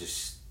bye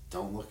just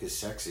don't look as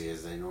sexy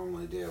as they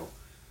normally do.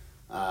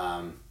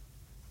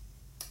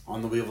 On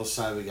the Weevils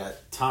side, we got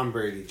Tom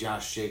Brady,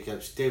 Josh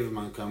Jacobs, David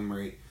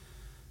Montgomery,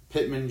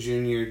 Pittman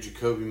Jr.,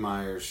 Jacoby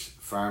Myers,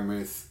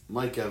 Freiermuth,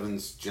 Mike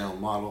Evans, Jalen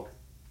Waddle.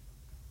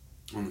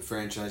 On the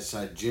franchise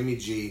side, Jimmy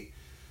G,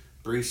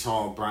 Breece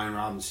Hall, Brian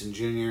Robinson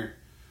Jr.,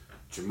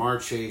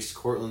 Jamar Chase,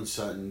 Cortland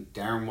Sutton,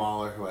 Darren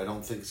Waller, who I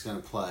don't think is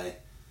going to play,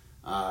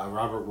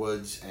 Robert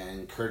Woods,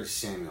 and Curtis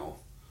Samuel.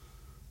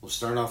 We'll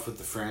start off with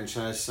the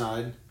franchise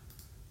side.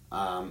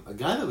 A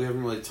guy that we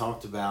haven't really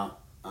talked about,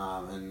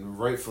 and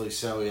rightfully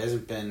so, he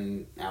hasn't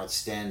been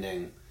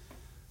outstanding.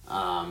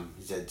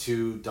 He's had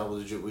 2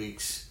 double-digit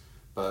weeks,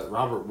 but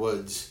Robert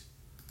Woods,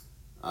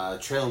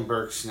 Traylon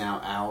Burks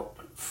now out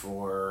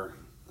for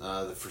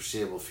the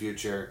foreseeable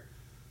future.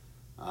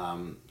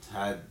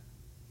 Had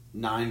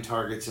 9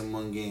 targets in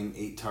one game,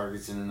 8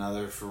 targets in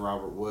another for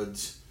Robert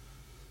Woods.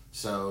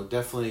 So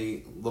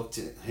definitely looked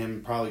at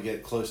him probably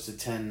get close to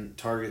 10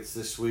 targets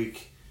this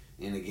week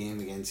in a game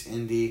against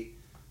Indy.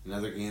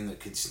 Another game that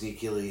could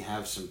sneakily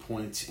have some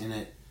points in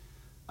it.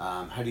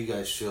 How do you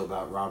guys feel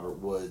about Robert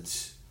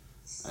Woods?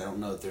 I don't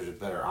know if there's a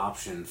better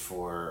option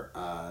for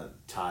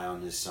Ty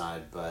on his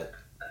side, but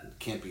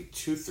can't be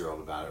too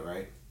thrilled about it,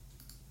 right?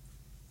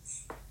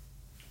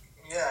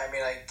 Yeah, I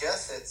mean, I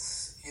guess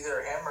it's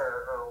either him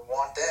or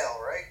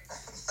Wandale, right?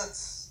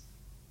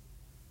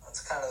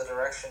 that's kind of the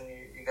direction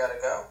you got to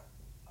go.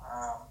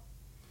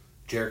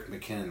 Jerick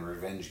McKinnon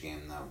revenge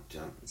game, though.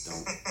 Don't.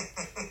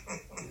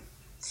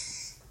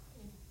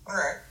 All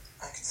right,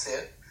 I can see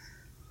it.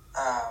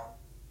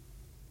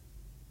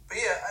 But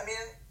yeah, I mean,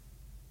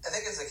 I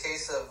think it's a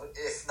case of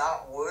if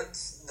not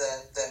Woods,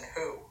 then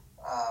who?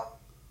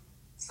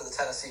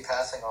 Tennessee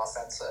passing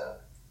offense.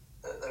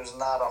 There's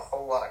not a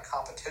whole lot of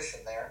competition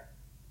there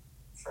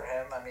for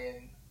him. I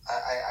mean,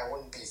 I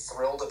wouldn't be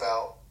thrilled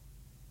about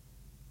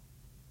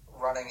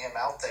running him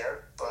out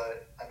there,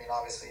 but I mean,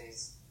 obviously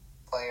he's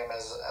playing him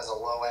as a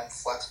low-end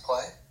flex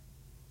play,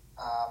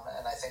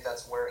 and I think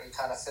that's where he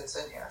kind of fits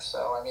in here.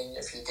 So, I mean,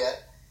 if you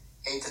get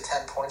 8 to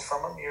 10 points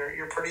from him,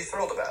 you're pretty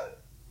thrilled about it.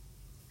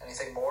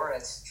 Anything more,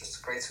 and it's just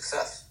a great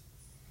success.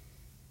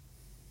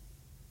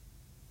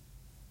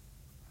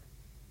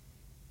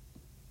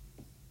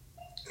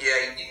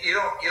 Yeah, you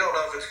don't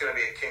know if it's going to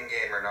be a king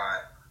game or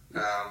not.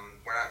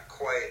 We're not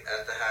quite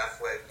at the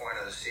halfway point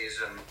of the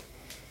season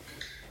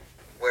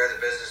where the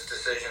business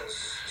decisions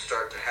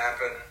start to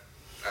happen.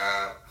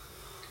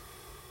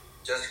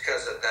 Just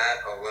because of that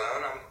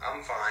alone,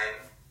 I'm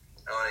fine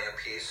owning a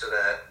piece of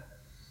that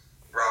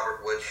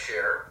Robert Woods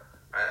share.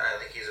 I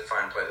think he's a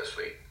fine play this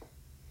week.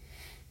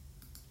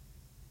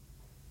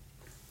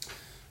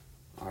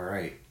 All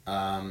right.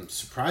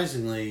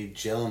 Surprisingly,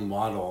 Jalen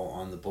Waddle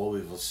on the Boll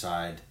Weevils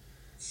side,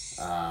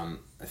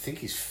 I think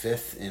he's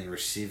 5th in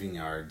receiving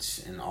yards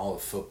in all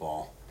of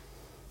football.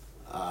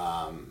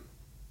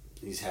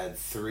 He's had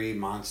 3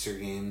 monster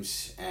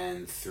games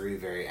and 3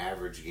 very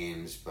average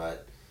games,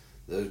 but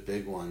those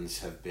big ones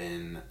have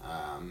been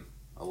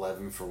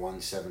 11 for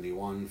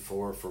 171,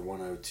 4 for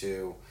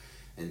 102,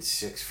 and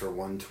 6 for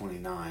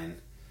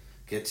 129.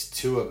 Gets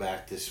Tua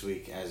back this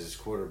week as his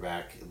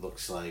quarterback, it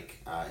looks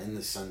like, in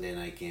the Sunday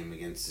night game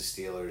against the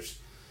Steelers.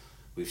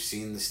 We've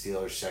seen the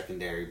Steelers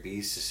secondary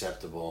be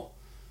susceptible.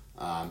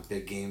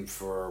 Big game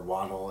for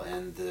Waddle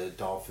and the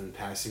Dolphin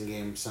passing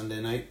game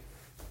Sunday night.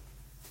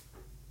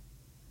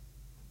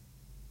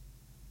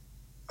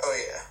 Oh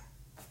yeah.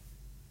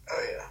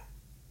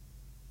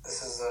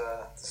 This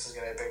is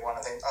gonna be a big one.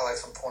 I think I like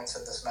some points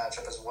in this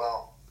matchup as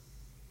well.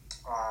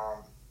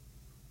 I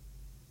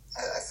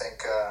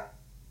think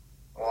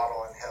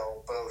Waddle and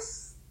Hill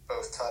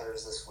both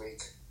tutters this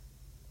week,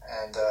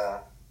 and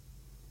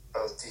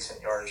both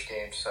decent yardage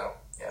games. So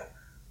yeah,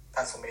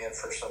 pencil me in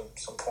for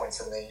some points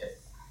in the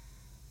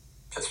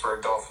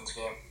Pittsburgh Dolphins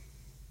game.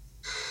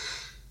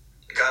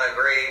 Gotta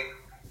agree.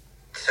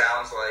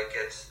 Sounds like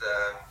it's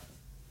the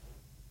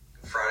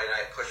Friday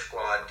night push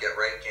squad get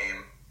right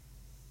game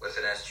with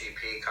an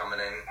SGP coming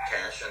in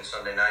cash on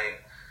Sunday night.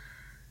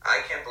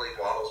 I can't believe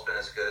Waddle's been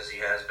as good as he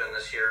has been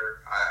this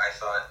year. I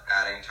thought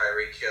adding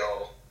Tyreek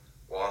Hill,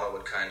 Waddle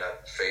would kind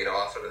of fade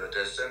off into the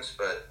distance,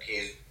 but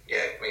he's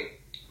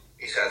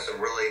had some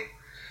really,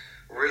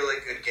 really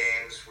good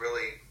games,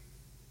 really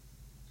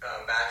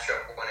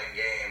matchup winning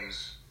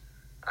games.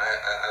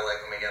 I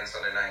like him again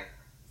Sunday night.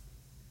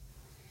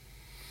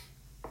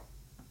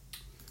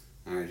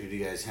 All right, who do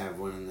you guys have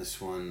winning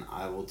this one?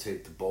 I will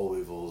take the Boll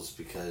Weevils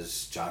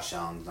because Josh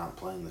Allen's not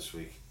playing this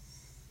week.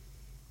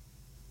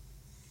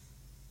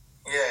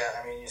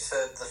 Yeah, I mean, you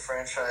said the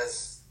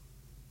franchise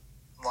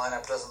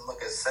lineup doesn't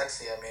look as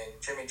sexy. I mean,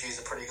 Jimmy G's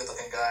a pretty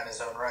good-looking guy in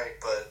his own right,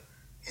 but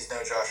he's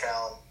no Josh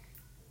Allen.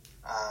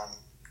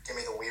 Give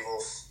me the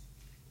Weevils.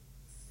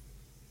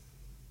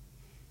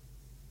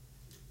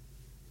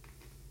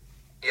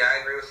 Yeah,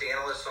 I agree with the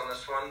analysts on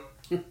this one.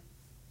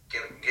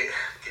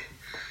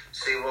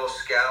 Seawolf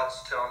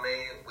scouts tell me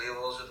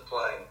Weevils are the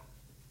play.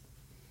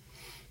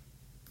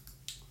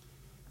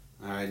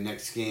 All right,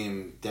 next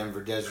game,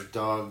 Denver Desert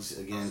Dogs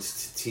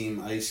against Team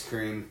Ice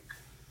Cream.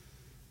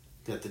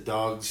 Got the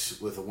Dogs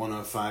with a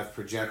 105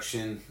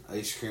 projection,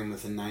 Ice Cream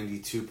with a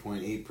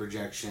 92.8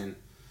 projection.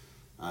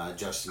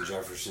 Justin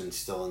Jefferson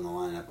still in the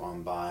lineup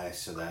on bye,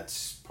 so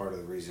that's part of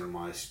the reason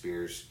why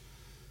Spears'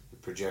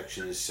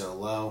 projection is so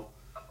low.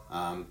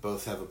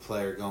 Both have a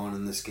player going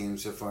in this game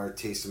so far.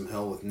 Taysom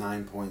Hill with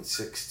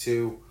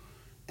 9.62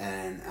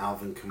 and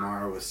Alvin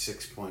Kamara with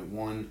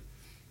 6.1.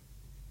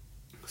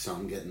 So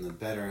I'm getting the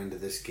better end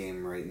of this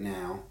game right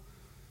now.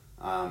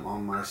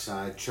 On my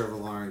side, Trevor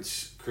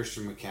Lawrence,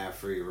 Christian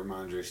McCaffrey,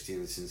 Ramondre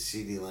Stevenson,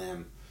 CeeDee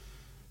Lamb,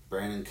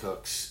 Brandon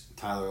Cooks,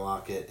 Tyler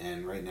Lockett,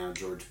 and right now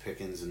George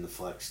Pickens in the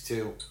flex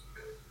too.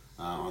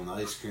 On the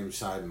Ice Cream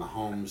side,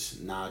 Mahomes,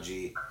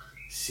 Najee,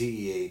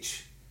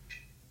 CEH,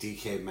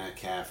 DK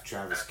Metcalf,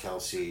 Travis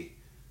Kelce,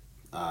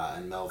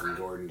 and Melvin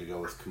Gordon to go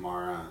with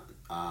Kamara.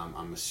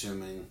 I'm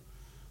assuming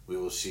we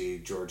will see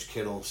George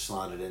Kittle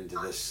slotted into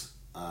this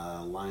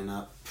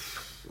lineup.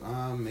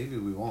 Maybe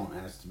we won't.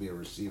 It has to be a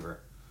receiver.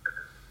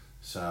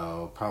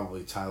 So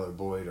probably Tyler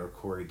Boyd or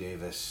Corey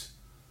Davis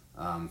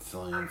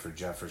filling in for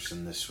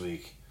Jefferson this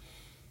week.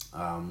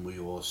 We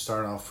will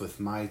start off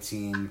with my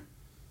team.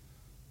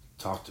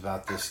 Talked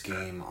about this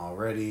game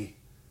already.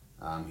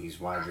 He's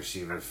wide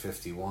receiver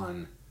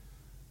 51.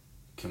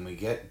 Can we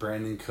get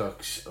Brandon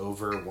Cooks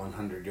over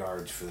 100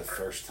 yards for the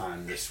first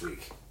time this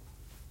week?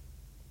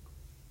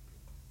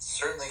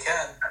 Certainly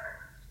can.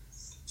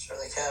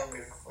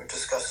 We've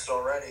discussed it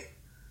already.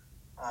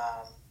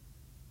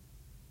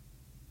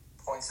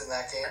 Points in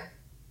that game.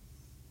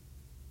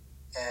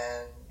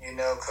 And you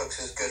know Cooks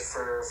is good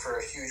for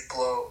a huge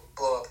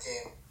blow-up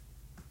game.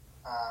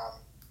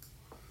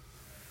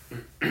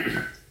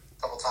 A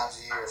couple times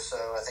a year, so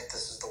I think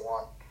this is the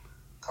one.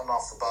 Coming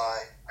off the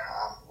bye,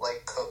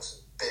 like Cooks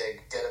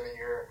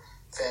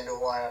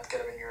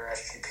get him in your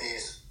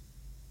SGPs.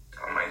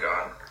 Oh my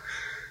God.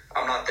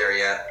 I'm not there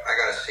yet. I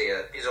got to see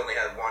it. He's only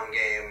had one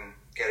game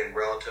getting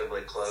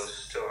relatively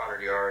close to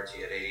 100 yards.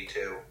 He had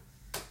 82.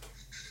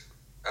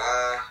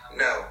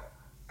 No.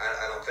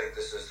 I don't think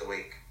this is the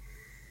week.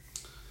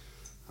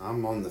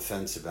 I'm on the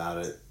fence about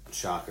it.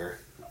 Shocker.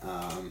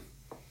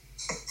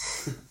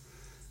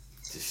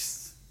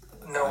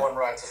 No one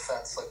rides a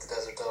fence like the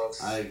Desert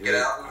Dogs. I agree. Get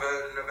out and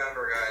vote in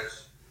November,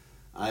 guys.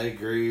 I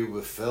agree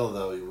with Phil,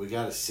 though. We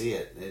got to see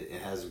it.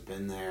 It hasn't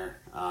been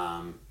there.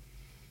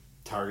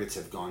 Targets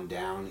have gone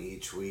down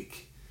each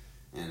week.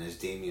 And as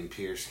Dameon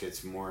Pierce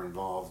gets more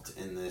involved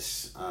in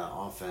this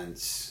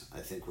offense, I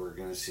think we're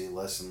going to see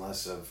less and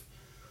less of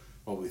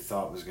what we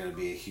thought was going to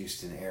be a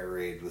Houston air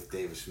raid with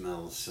Davis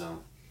Mills.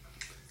 So,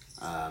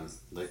 I'd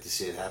like to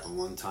see it happen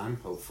one time.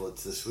 Hopefully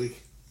it's this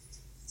week.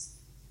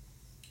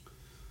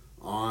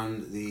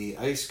 On the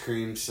ice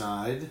cream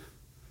side,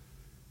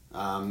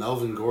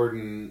 Melvin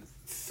Gordon,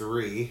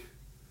 3.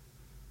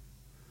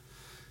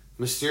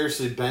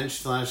 Mysteriously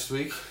benched last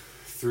week.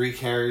 3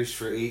 carries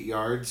for 8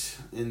 yards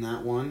in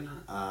that one.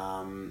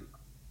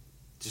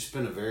 Just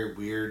been a very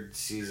weird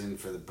season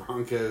for the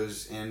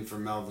Broncos and for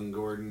Melvin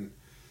Gordon.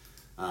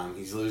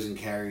 He's losing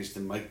carries to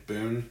Mike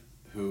Boone,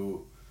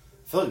 who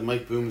I feel like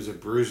Mike Boone was a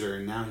bruiser,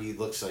 and now he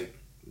looks like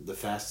the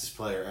fastest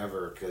player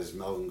ever because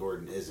Melvin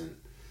Gordon isn't.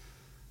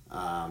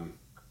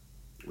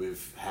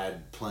 We've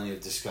had plenty of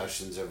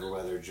discussions over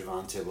whether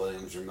Javonte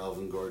Williams or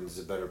Melvin Gordon is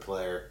a better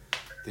player.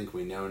 I think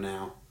we know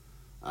now.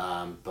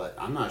 But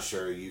I'm not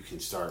sure you can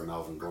start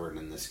Melvin Gordon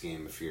in this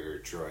game if you're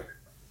Troy.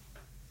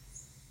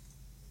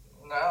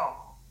 No.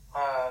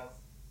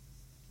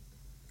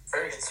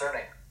 Very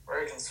concerning.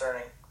 Very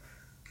concerning.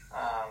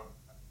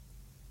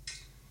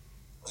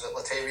 Was it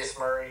Latavius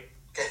Murray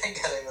getting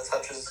the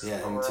touches? Yeah,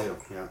 him too.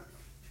 Yeah.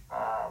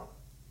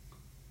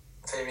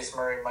 Latavius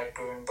Murray, Mike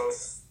Boone,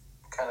 both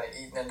kind of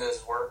eaten into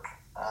his work.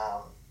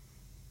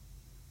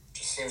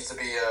 Just seems to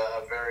be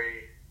a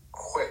very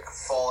quick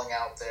falling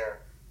out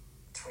there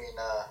between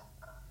the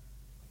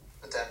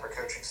Denver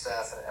coaching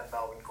staff and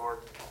Melvin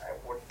Gordon. I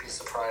wouldn't be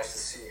surprised to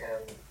see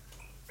him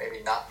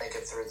maybe not make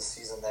it through the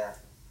season there.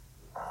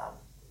 I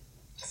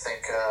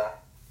think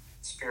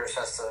Spears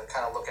has to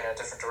kind of look in a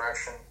different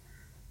direction.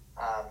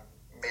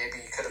 Maybe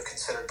he could have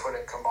considered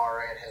putting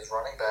Kamara in his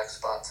running back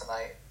spot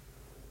tonight.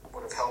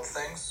 Would have helped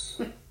things.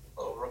 A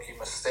little rookie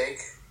mistake.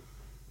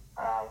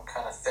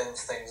 Kind of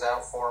thins things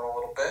out for him a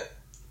little bit.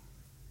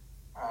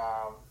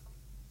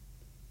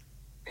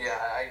 Yeah,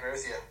 I agree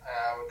with you.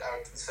 I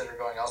would consider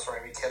going elsewhere,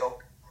 maybe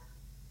Kittle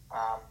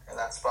in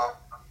that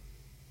spot.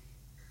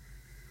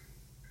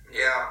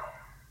 Yeah.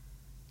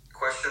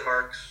 Question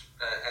marks,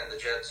 and the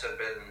Jets have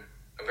been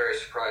a very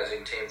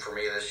surprising team for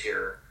me this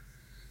year.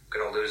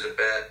 Going to lose a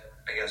bet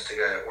against a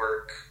guy at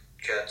work.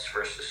 Jets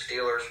versus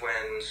Steelers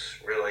wins.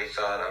 Really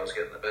thought I was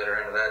getting the better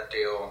end of that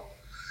deal.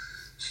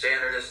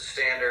 Standard is the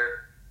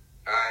standard.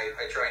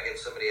 I try and get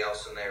somebody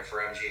else in there for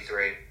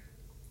MG3.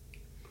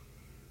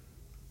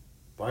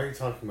 Why are you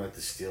talking about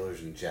the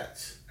Steelers and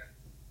Jets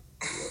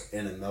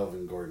in a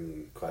Melvin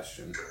Gordon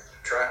question?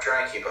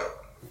 Try and keep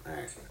up. All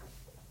right.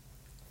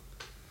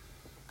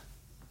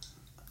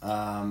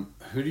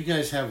 Who do you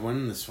guys have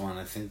winning this one?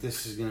 I think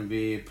this is going to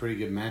be a pretty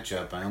good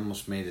matchup. I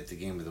almost made it the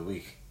game of the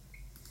week.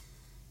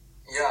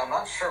 Yeah, I'm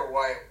not sure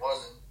why it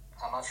wasn't.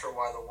 I'm not sure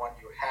why the one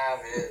you have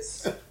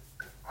is.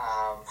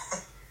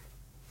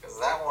 Because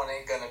that one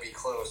ain't going to be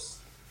close.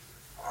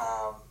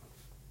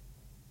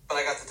 But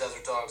I got the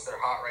Desert Dogs. They're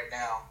hot right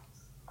now.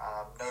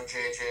 No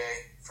JJ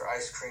for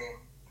ice cream.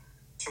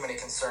 Too many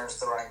concerns at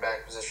the running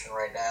back position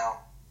right now.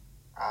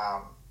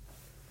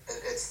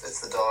 It's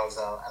the Dogs,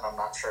 and I'm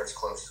not sure it's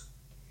close.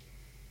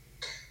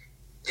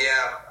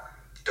 Yeah,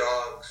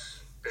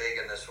 Dogs, big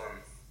in this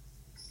one.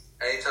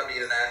 Anytime you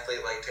get an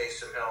athlete like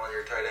Taysom Hill in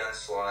your tight end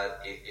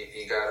slot,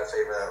 you got to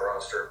favor that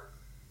roster.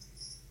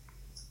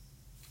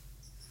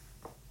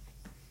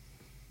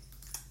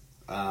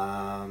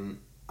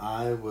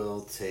 I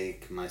will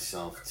take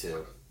myself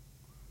too.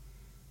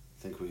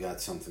 I think we got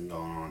something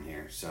going on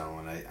here. So,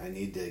 and I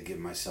need to give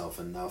myself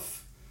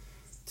enough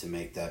to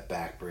make that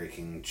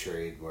back-breaking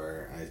trade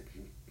where I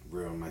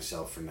ruin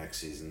myself for next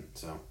season.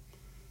 So,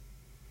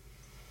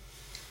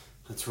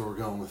 that's where we're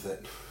going with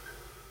it.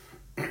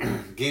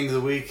 Game of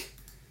the week.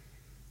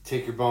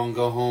 Take your ball and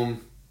go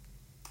home.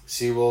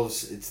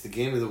 Seawolves, it's the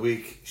game of the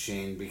week,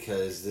 Shane,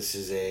 because this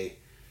is a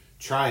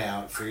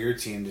tryout for your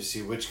team to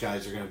see which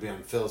guys are going to be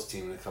on Phil's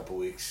team in a couple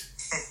weeks.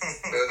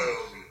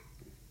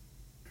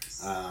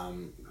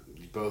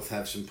 You both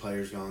have some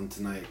players going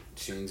tonight.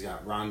 Shane's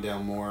got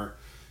Rondale Moore,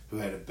 who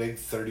had a big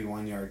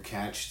 31-yard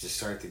catch to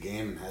start the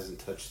game and hasn't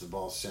touched the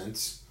ball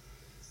since.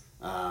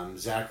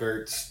 Zach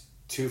Ertz,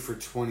 2 for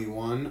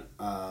 21,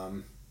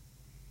 and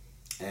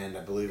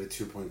I believe a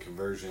 2-point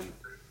conversion.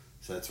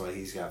 So that's why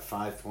he's got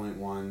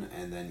 5.1,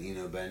 and then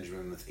Eno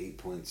Benjamin with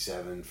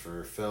 8.7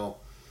 for Phil.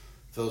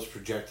 Phil's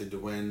projected to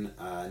win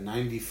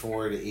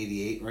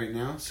 94-88 right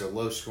now, so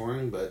low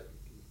scoring, but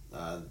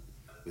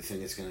we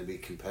think it's going to be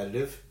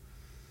competitive.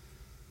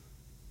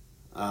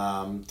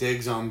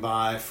 Diggs on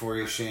bye,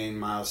 Fourier Shane,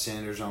 Miles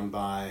Sanders on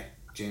bye,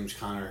 James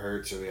Conner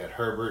hurt. So we got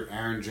Herbert,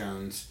 Aaron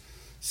Jones,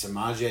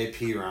 Samaje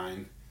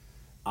Perine,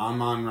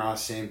 Amon-Ra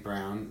St.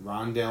 Brown,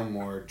 Rondale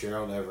Moore,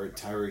 Gerald Everett,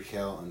 Tyreek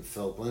Hill, and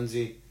Philip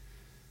Lindsay.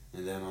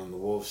 And then on the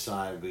Wolves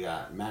side, we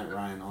got Matt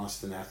Ryan,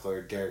 Austin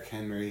Eckler, Derrick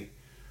Henry,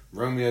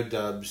 Romeo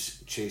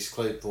Doubs, Chase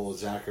Claypool,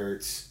 Zach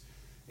Ertz,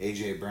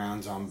 A.J.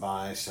 Brown's on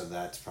bye, so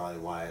that's probably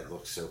why it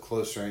looks so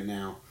close right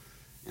now.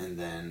 And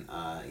then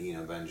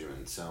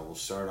Benjamin. So we'll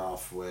start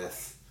off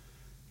with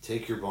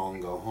take your ball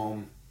and go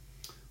home.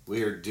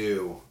 We are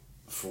due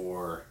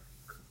for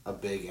a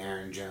big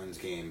Aaron Jones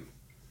game.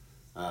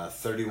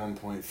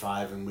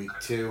 31.5 in week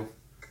 2.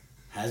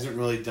 Hasn't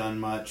really done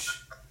much.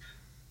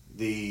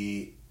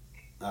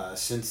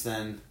 Since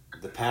then,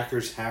 the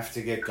Packers have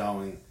to get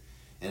going,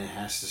 and it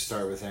has to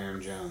start with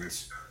Aaron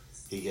Jones.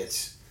 He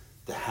gets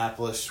the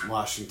hapless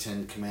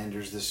Washington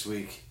Commanders this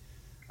week.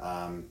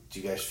 Do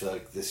you guys feel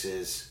like this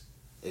is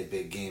a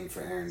big game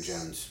for Aaron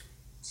Jones?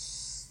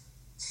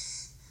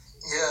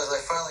 Yeah,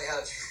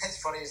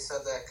 it's funny you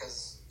said that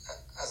because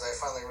as I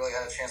finally really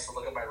had a chance to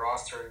look at my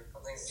roster, I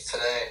think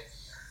today,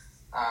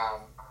 I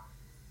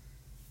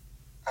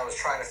was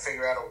trying to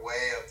figure out a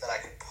way that I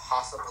could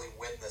possibly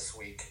win this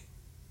week.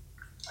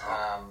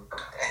 And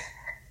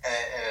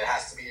it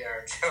has to be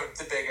Aaron Jones,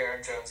 the big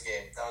Aaron Jones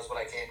game. That was what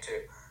I came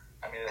to.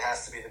 I mean, it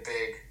has to be the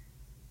big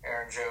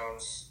Aaron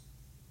Jones,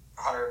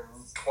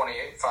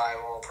 125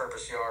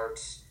 all-purpose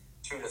yards,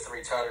 2 to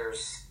 3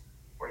 tutters,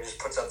 where he just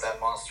puts up that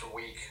monster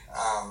week.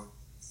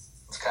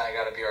 It's kind of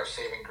got to be our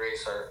saving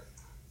grace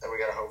that we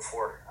got to hope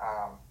for.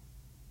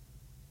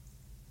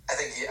 I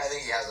think he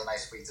has a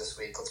nice week this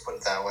week. Let's put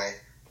it that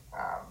way.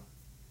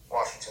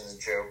 Washington's a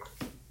joke.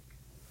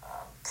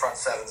 Front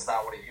seven's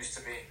not what it used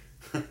to be.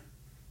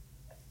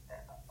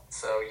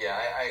 So yeah,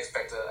 I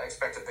expect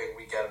a big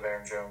week out of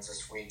Aaron Jones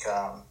this week.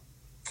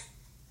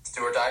 It's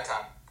do or die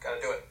time. Got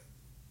to do it.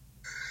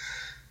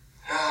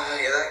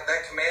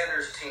 That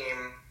Commanders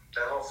team,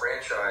 that whole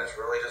franchise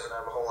really doesn't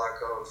have a whole lot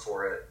going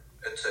for it.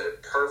 It's a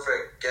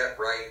perfect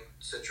get-right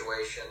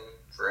situation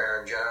for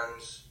Aaron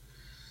Jones.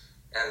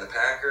 And the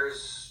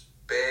Packers,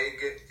 big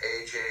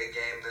AJ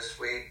game this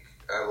week.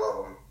 I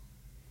love them.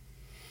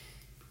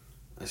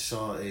 I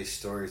saw a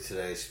story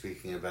today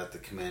speaking about the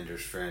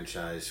Commanders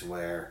franchise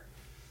where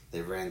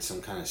they ran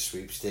some kind of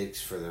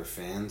sweepstakes for their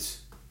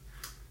fans.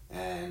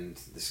 And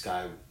this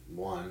guy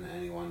won,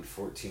 and he won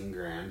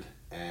 $14,000,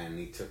 and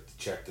he took the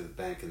check to the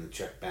bank, and the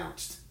check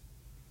bounced.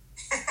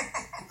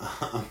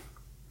 Oh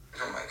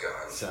my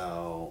God.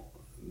 So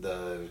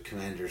the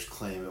Commanders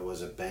claim it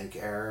was a bank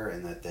error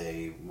and that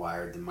they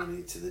wired the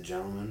money to the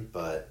gentleman,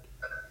 but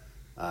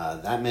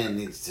that man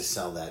needs to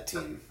sell that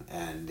team,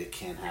 and it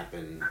can't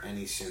happen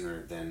any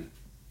sooner than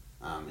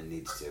it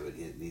needs to.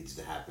 It needs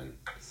to happen.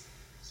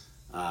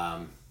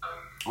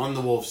 On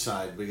the Wolves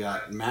side, we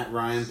got Matt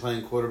Ryan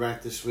playing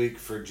quarterback this week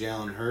for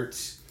Jalen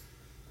Hurts.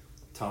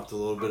 Talked a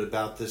little bit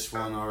about this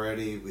one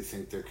already.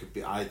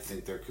 I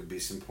think there could be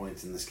some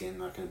points in this game. I'm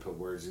not going to put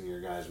words in your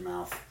guys'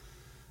 mouth.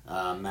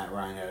 Matt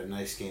Ryan had a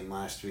nice game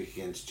last week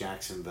against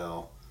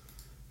Jacksonville.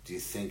 Do you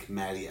think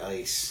Matty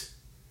Ice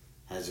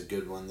has a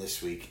good one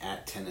this week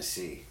at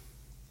Tennessee?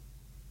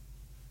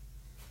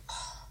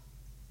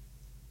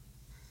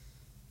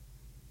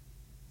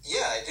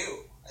 Yeah, I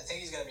do. I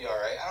think he's going to be all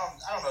right. I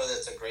don't know that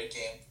it's a great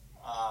game.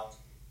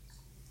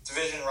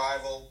 Division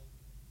rival.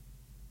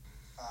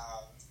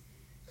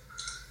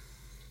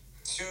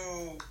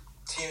 Two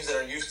teams that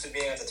are used to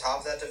being at the top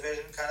of that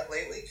division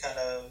kind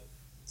of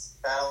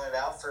battling it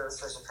out for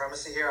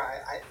supremacy here.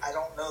 I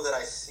don't know that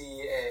I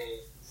see a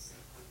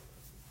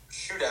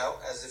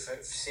shootout, as if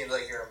it seems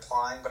like you're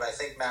implying, but I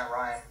think Matt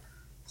Ryan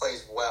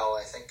plays well.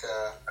 I think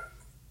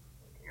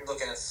you're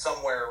looking at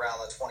somewhere around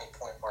the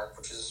 20-point mark,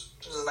 which is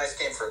a nice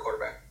game for a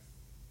quarterback.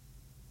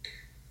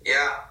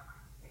 Yeah,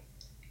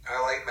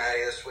 I like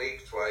Matty this week.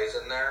 That's why he's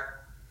in there.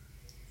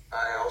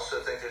 I also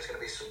think there's going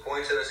to be some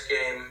points in this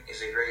game.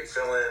 He's a great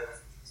fill-in.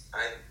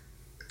 I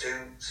do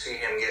see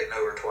him getting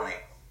over 20.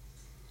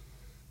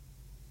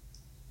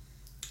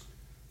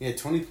 Yeah,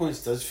 20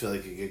 points does feel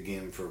like a good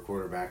game for a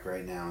quarterback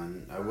right now,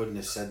 and I wouldn't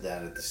have said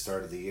that at the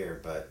start of the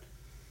year, but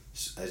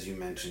as you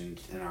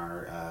mentioned in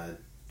our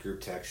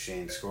group text,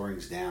 Shane,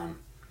 scoring's down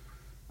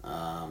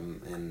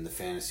in the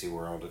fantasy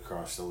world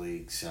across the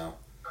league, so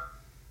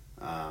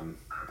I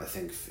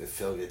think if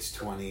Phil gets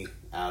 20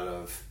 out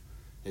of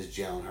his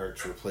Jalen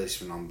Hurts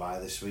replacement on bye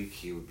this week,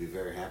 he would be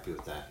very happy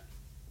with that.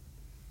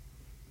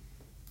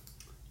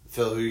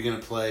 Phil, who are you going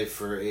to play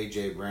for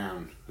A.J.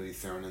 Brown? Who are you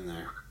throwing in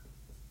there?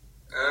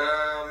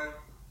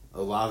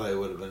 Olave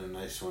would have been a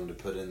nice one to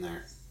put in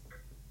there.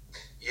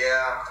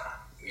 Yeah,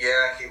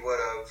 he would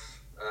have.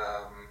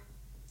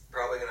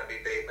 Probably going to be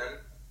Bateman.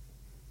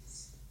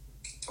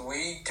 Do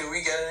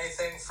we get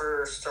anything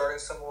for starting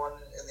someone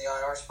in the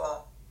IR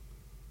spot?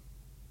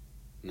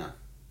 No.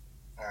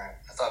 All right.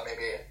 I thought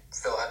maybe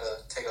Phil had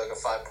to take like a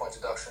 5-point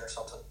deduction or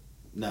something.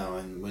 No,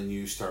 and when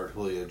you start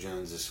Julio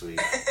Jones this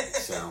week,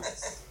 so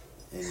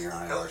in your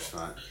IR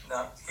spot.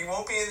 No, he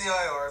won't be in the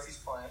IR if he's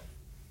playing.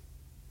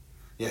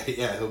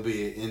 Yeah, he'll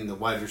be in the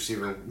wide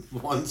receiver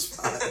 1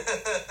 spot.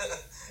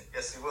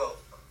 Yes, he will.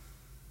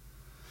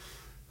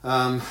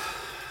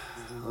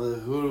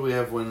 Who do we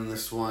have winning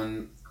this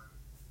one?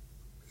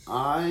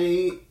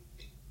 I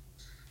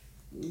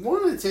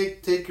want to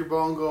take your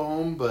ball and go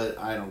home, but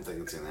I don't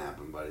think it's going to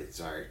happen, buddy.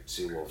 Sorry,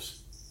 Seawolves.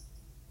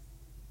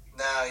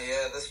 No,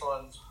 yeah, this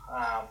one,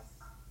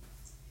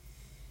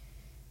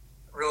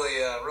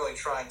 really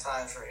trying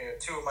times for here.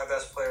 2 of my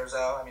best players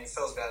out. I mean,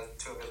 Phil's got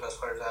 2 of his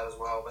best players out as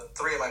well, but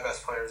 3 of my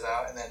best players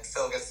out, and then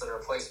Phil gets the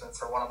replacement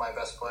for one of my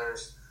best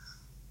players,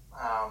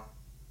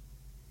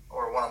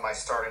 or one of my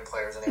starting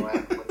players anyway.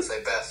 I wouldn't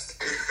say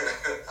best.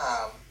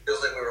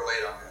 Feels like we were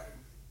late on that.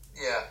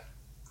 Yeah.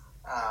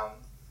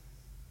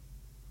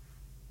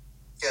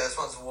 Yeah, this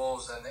one's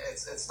Wolves, and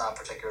it's not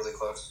particularly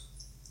close.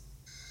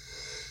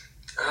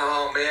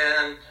 Oh,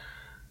 man.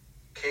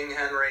 King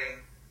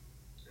Henry,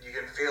 you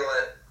can feel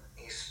it.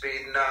 He's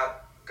speeding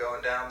up,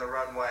 going down the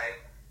runway,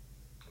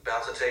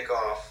 about to take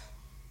off.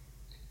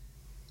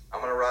 I'm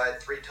going to ride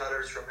 3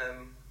 tutters from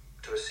him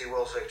to a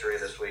Seawolves victory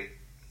this week.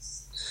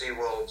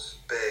 Seawolves,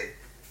 big.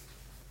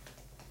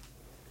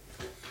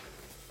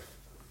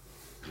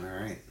 All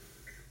right.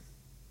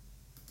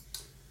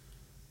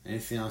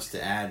 Anything else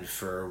to add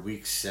for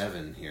week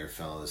 7 here,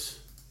 fellas?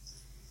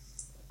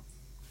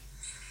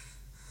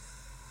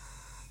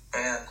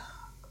 Man,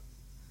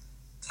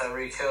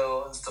 Tyreek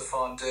Hill and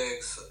Stephon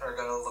Diggs are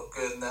going to look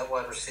good in that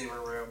wide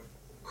receiver room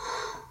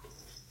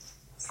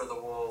for the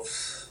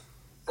Wolves.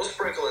 We'll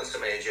sprinkle in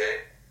some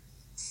AJ.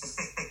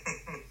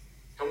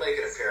 He'll make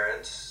an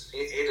appearance.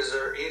 He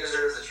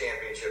deserves the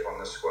championship on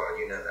this squad.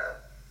 You know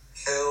that.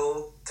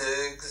 Hill,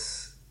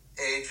 Diggs,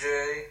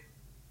 AJ.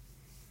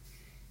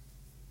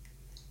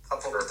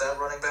 Coupled with that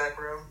running back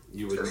room.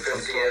 You would For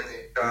 50 and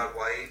John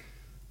White.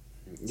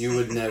 You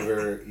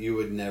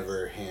would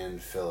never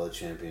hand Phil a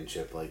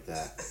championship like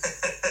that.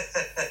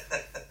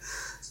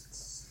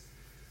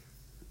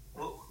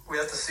 Well, we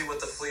have to see what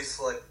the fleece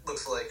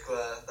looks like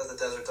that the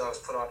Desert Dogs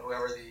put on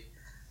whoever the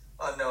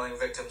unknowing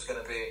victim's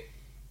going to be.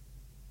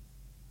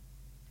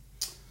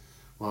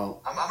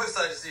 Well, I'm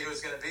excited to see who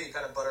it's going to be. You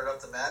kind of buttered up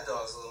the Mad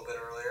Dogs a little bit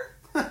earlier.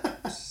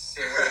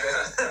 Seeing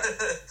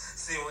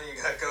what you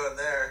got going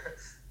there.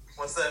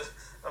 Once that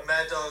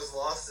Mad Dogs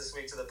lost this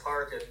week to the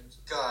Park, and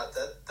God,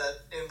 that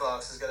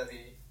inbox is going to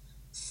be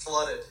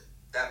flooded.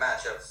 That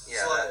matchup,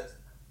 yeah. Flooded.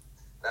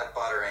 That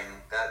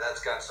buttering,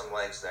 that's got some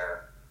legs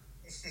there.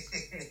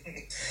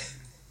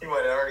 He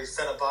might have already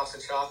sent a box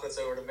of chocolates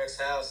over to Mick's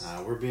house.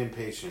 we're being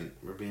patient.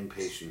 We're being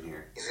patient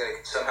here. He's going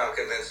to somehow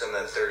convince him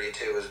that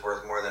 32 is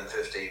worth more than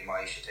 50.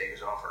 Why he should take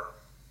his offer.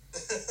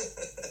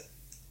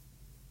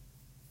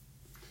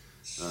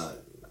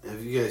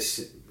 Have you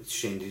guys,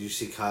 Shane, did you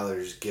see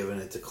Kyler just giving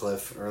it to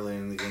Cliff early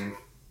in the game?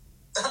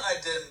 I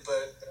didn't,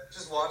 but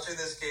just watching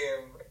this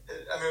game,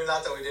 I mean,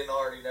 not that we didn't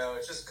already know,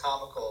 it's just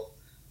comical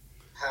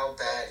how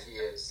bad he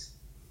is.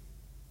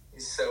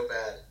 He's so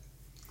bad.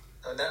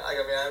 I've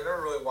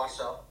never really watched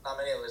not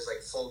many of his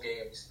full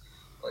games.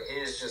 He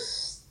is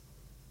just,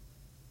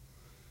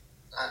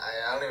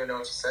 I don't even know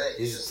what to say.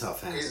 He's just a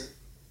tough hand.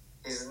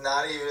 He's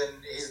not even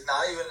in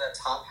the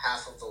top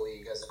half of the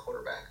league as a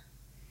quarterback,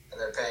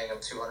 and they're paying him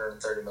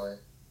 $230 million.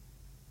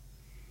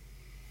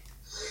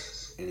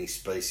 Any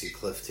spicy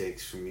Cliff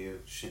takes from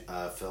you,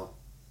 Phil?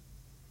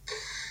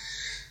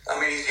 I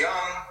mean, he's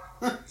young.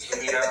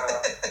 He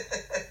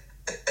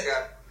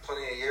got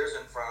plenty of years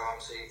in front of him,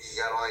 so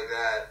you gotta like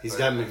that. He's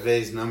got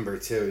McVay's number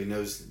too. He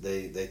knows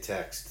they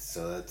text,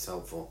 so that's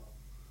helpful.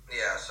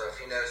 Yeah, so if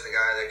he knows the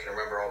guy that can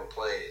remember all the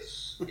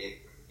plays,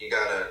 you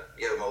gotta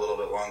give him a little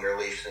bit longer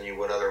leash than you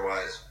would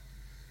otherwise.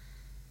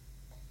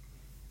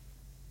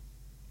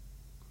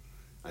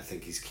 I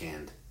think he's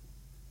canned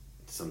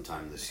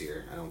sometime this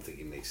year. I don't think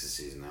he makes the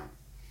season out.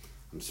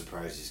 I'm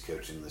surprised he's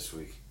coaching this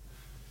week.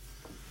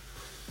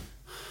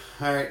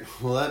 All right,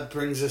 well, that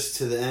brings us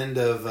to the end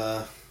of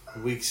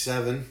week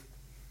 7.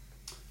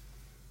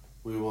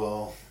 We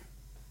will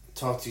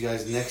talk to you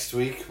guys next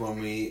week when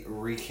we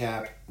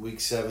recap week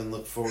 7.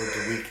 Look forward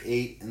to week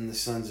 8 in the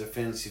Sons of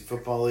Fantasy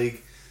Football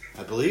League.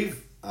 I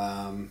believe,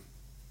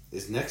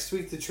 is next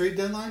week the trade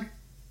deadline?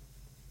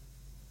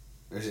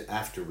 Or is it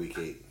after week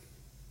 8?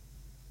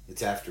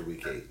 It's after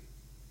week 8.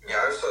 Yeah,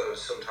 I thought it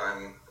was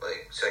sometime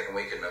second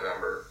week in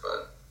November,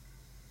 but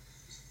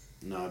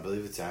no, I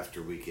believe it's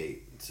after week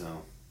 8.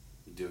 So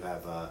we do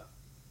have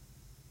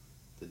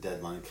the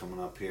deadline coming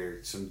up here.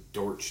 Some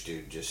Dortch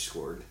dude just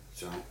scored,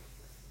 so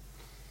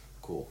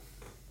cool.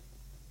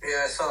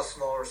 Yeah, I saw a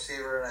small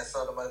receiver, and I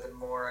thought it might have been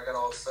more. I got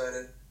all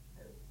excited,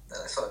 and then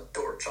I saw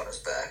Dortch on his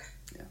back.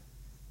 Yeah.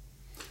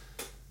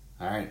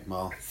 All right,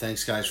 well,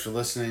 thanks, guys, for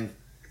listening,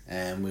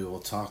 and we will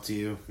talk to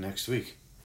you next week.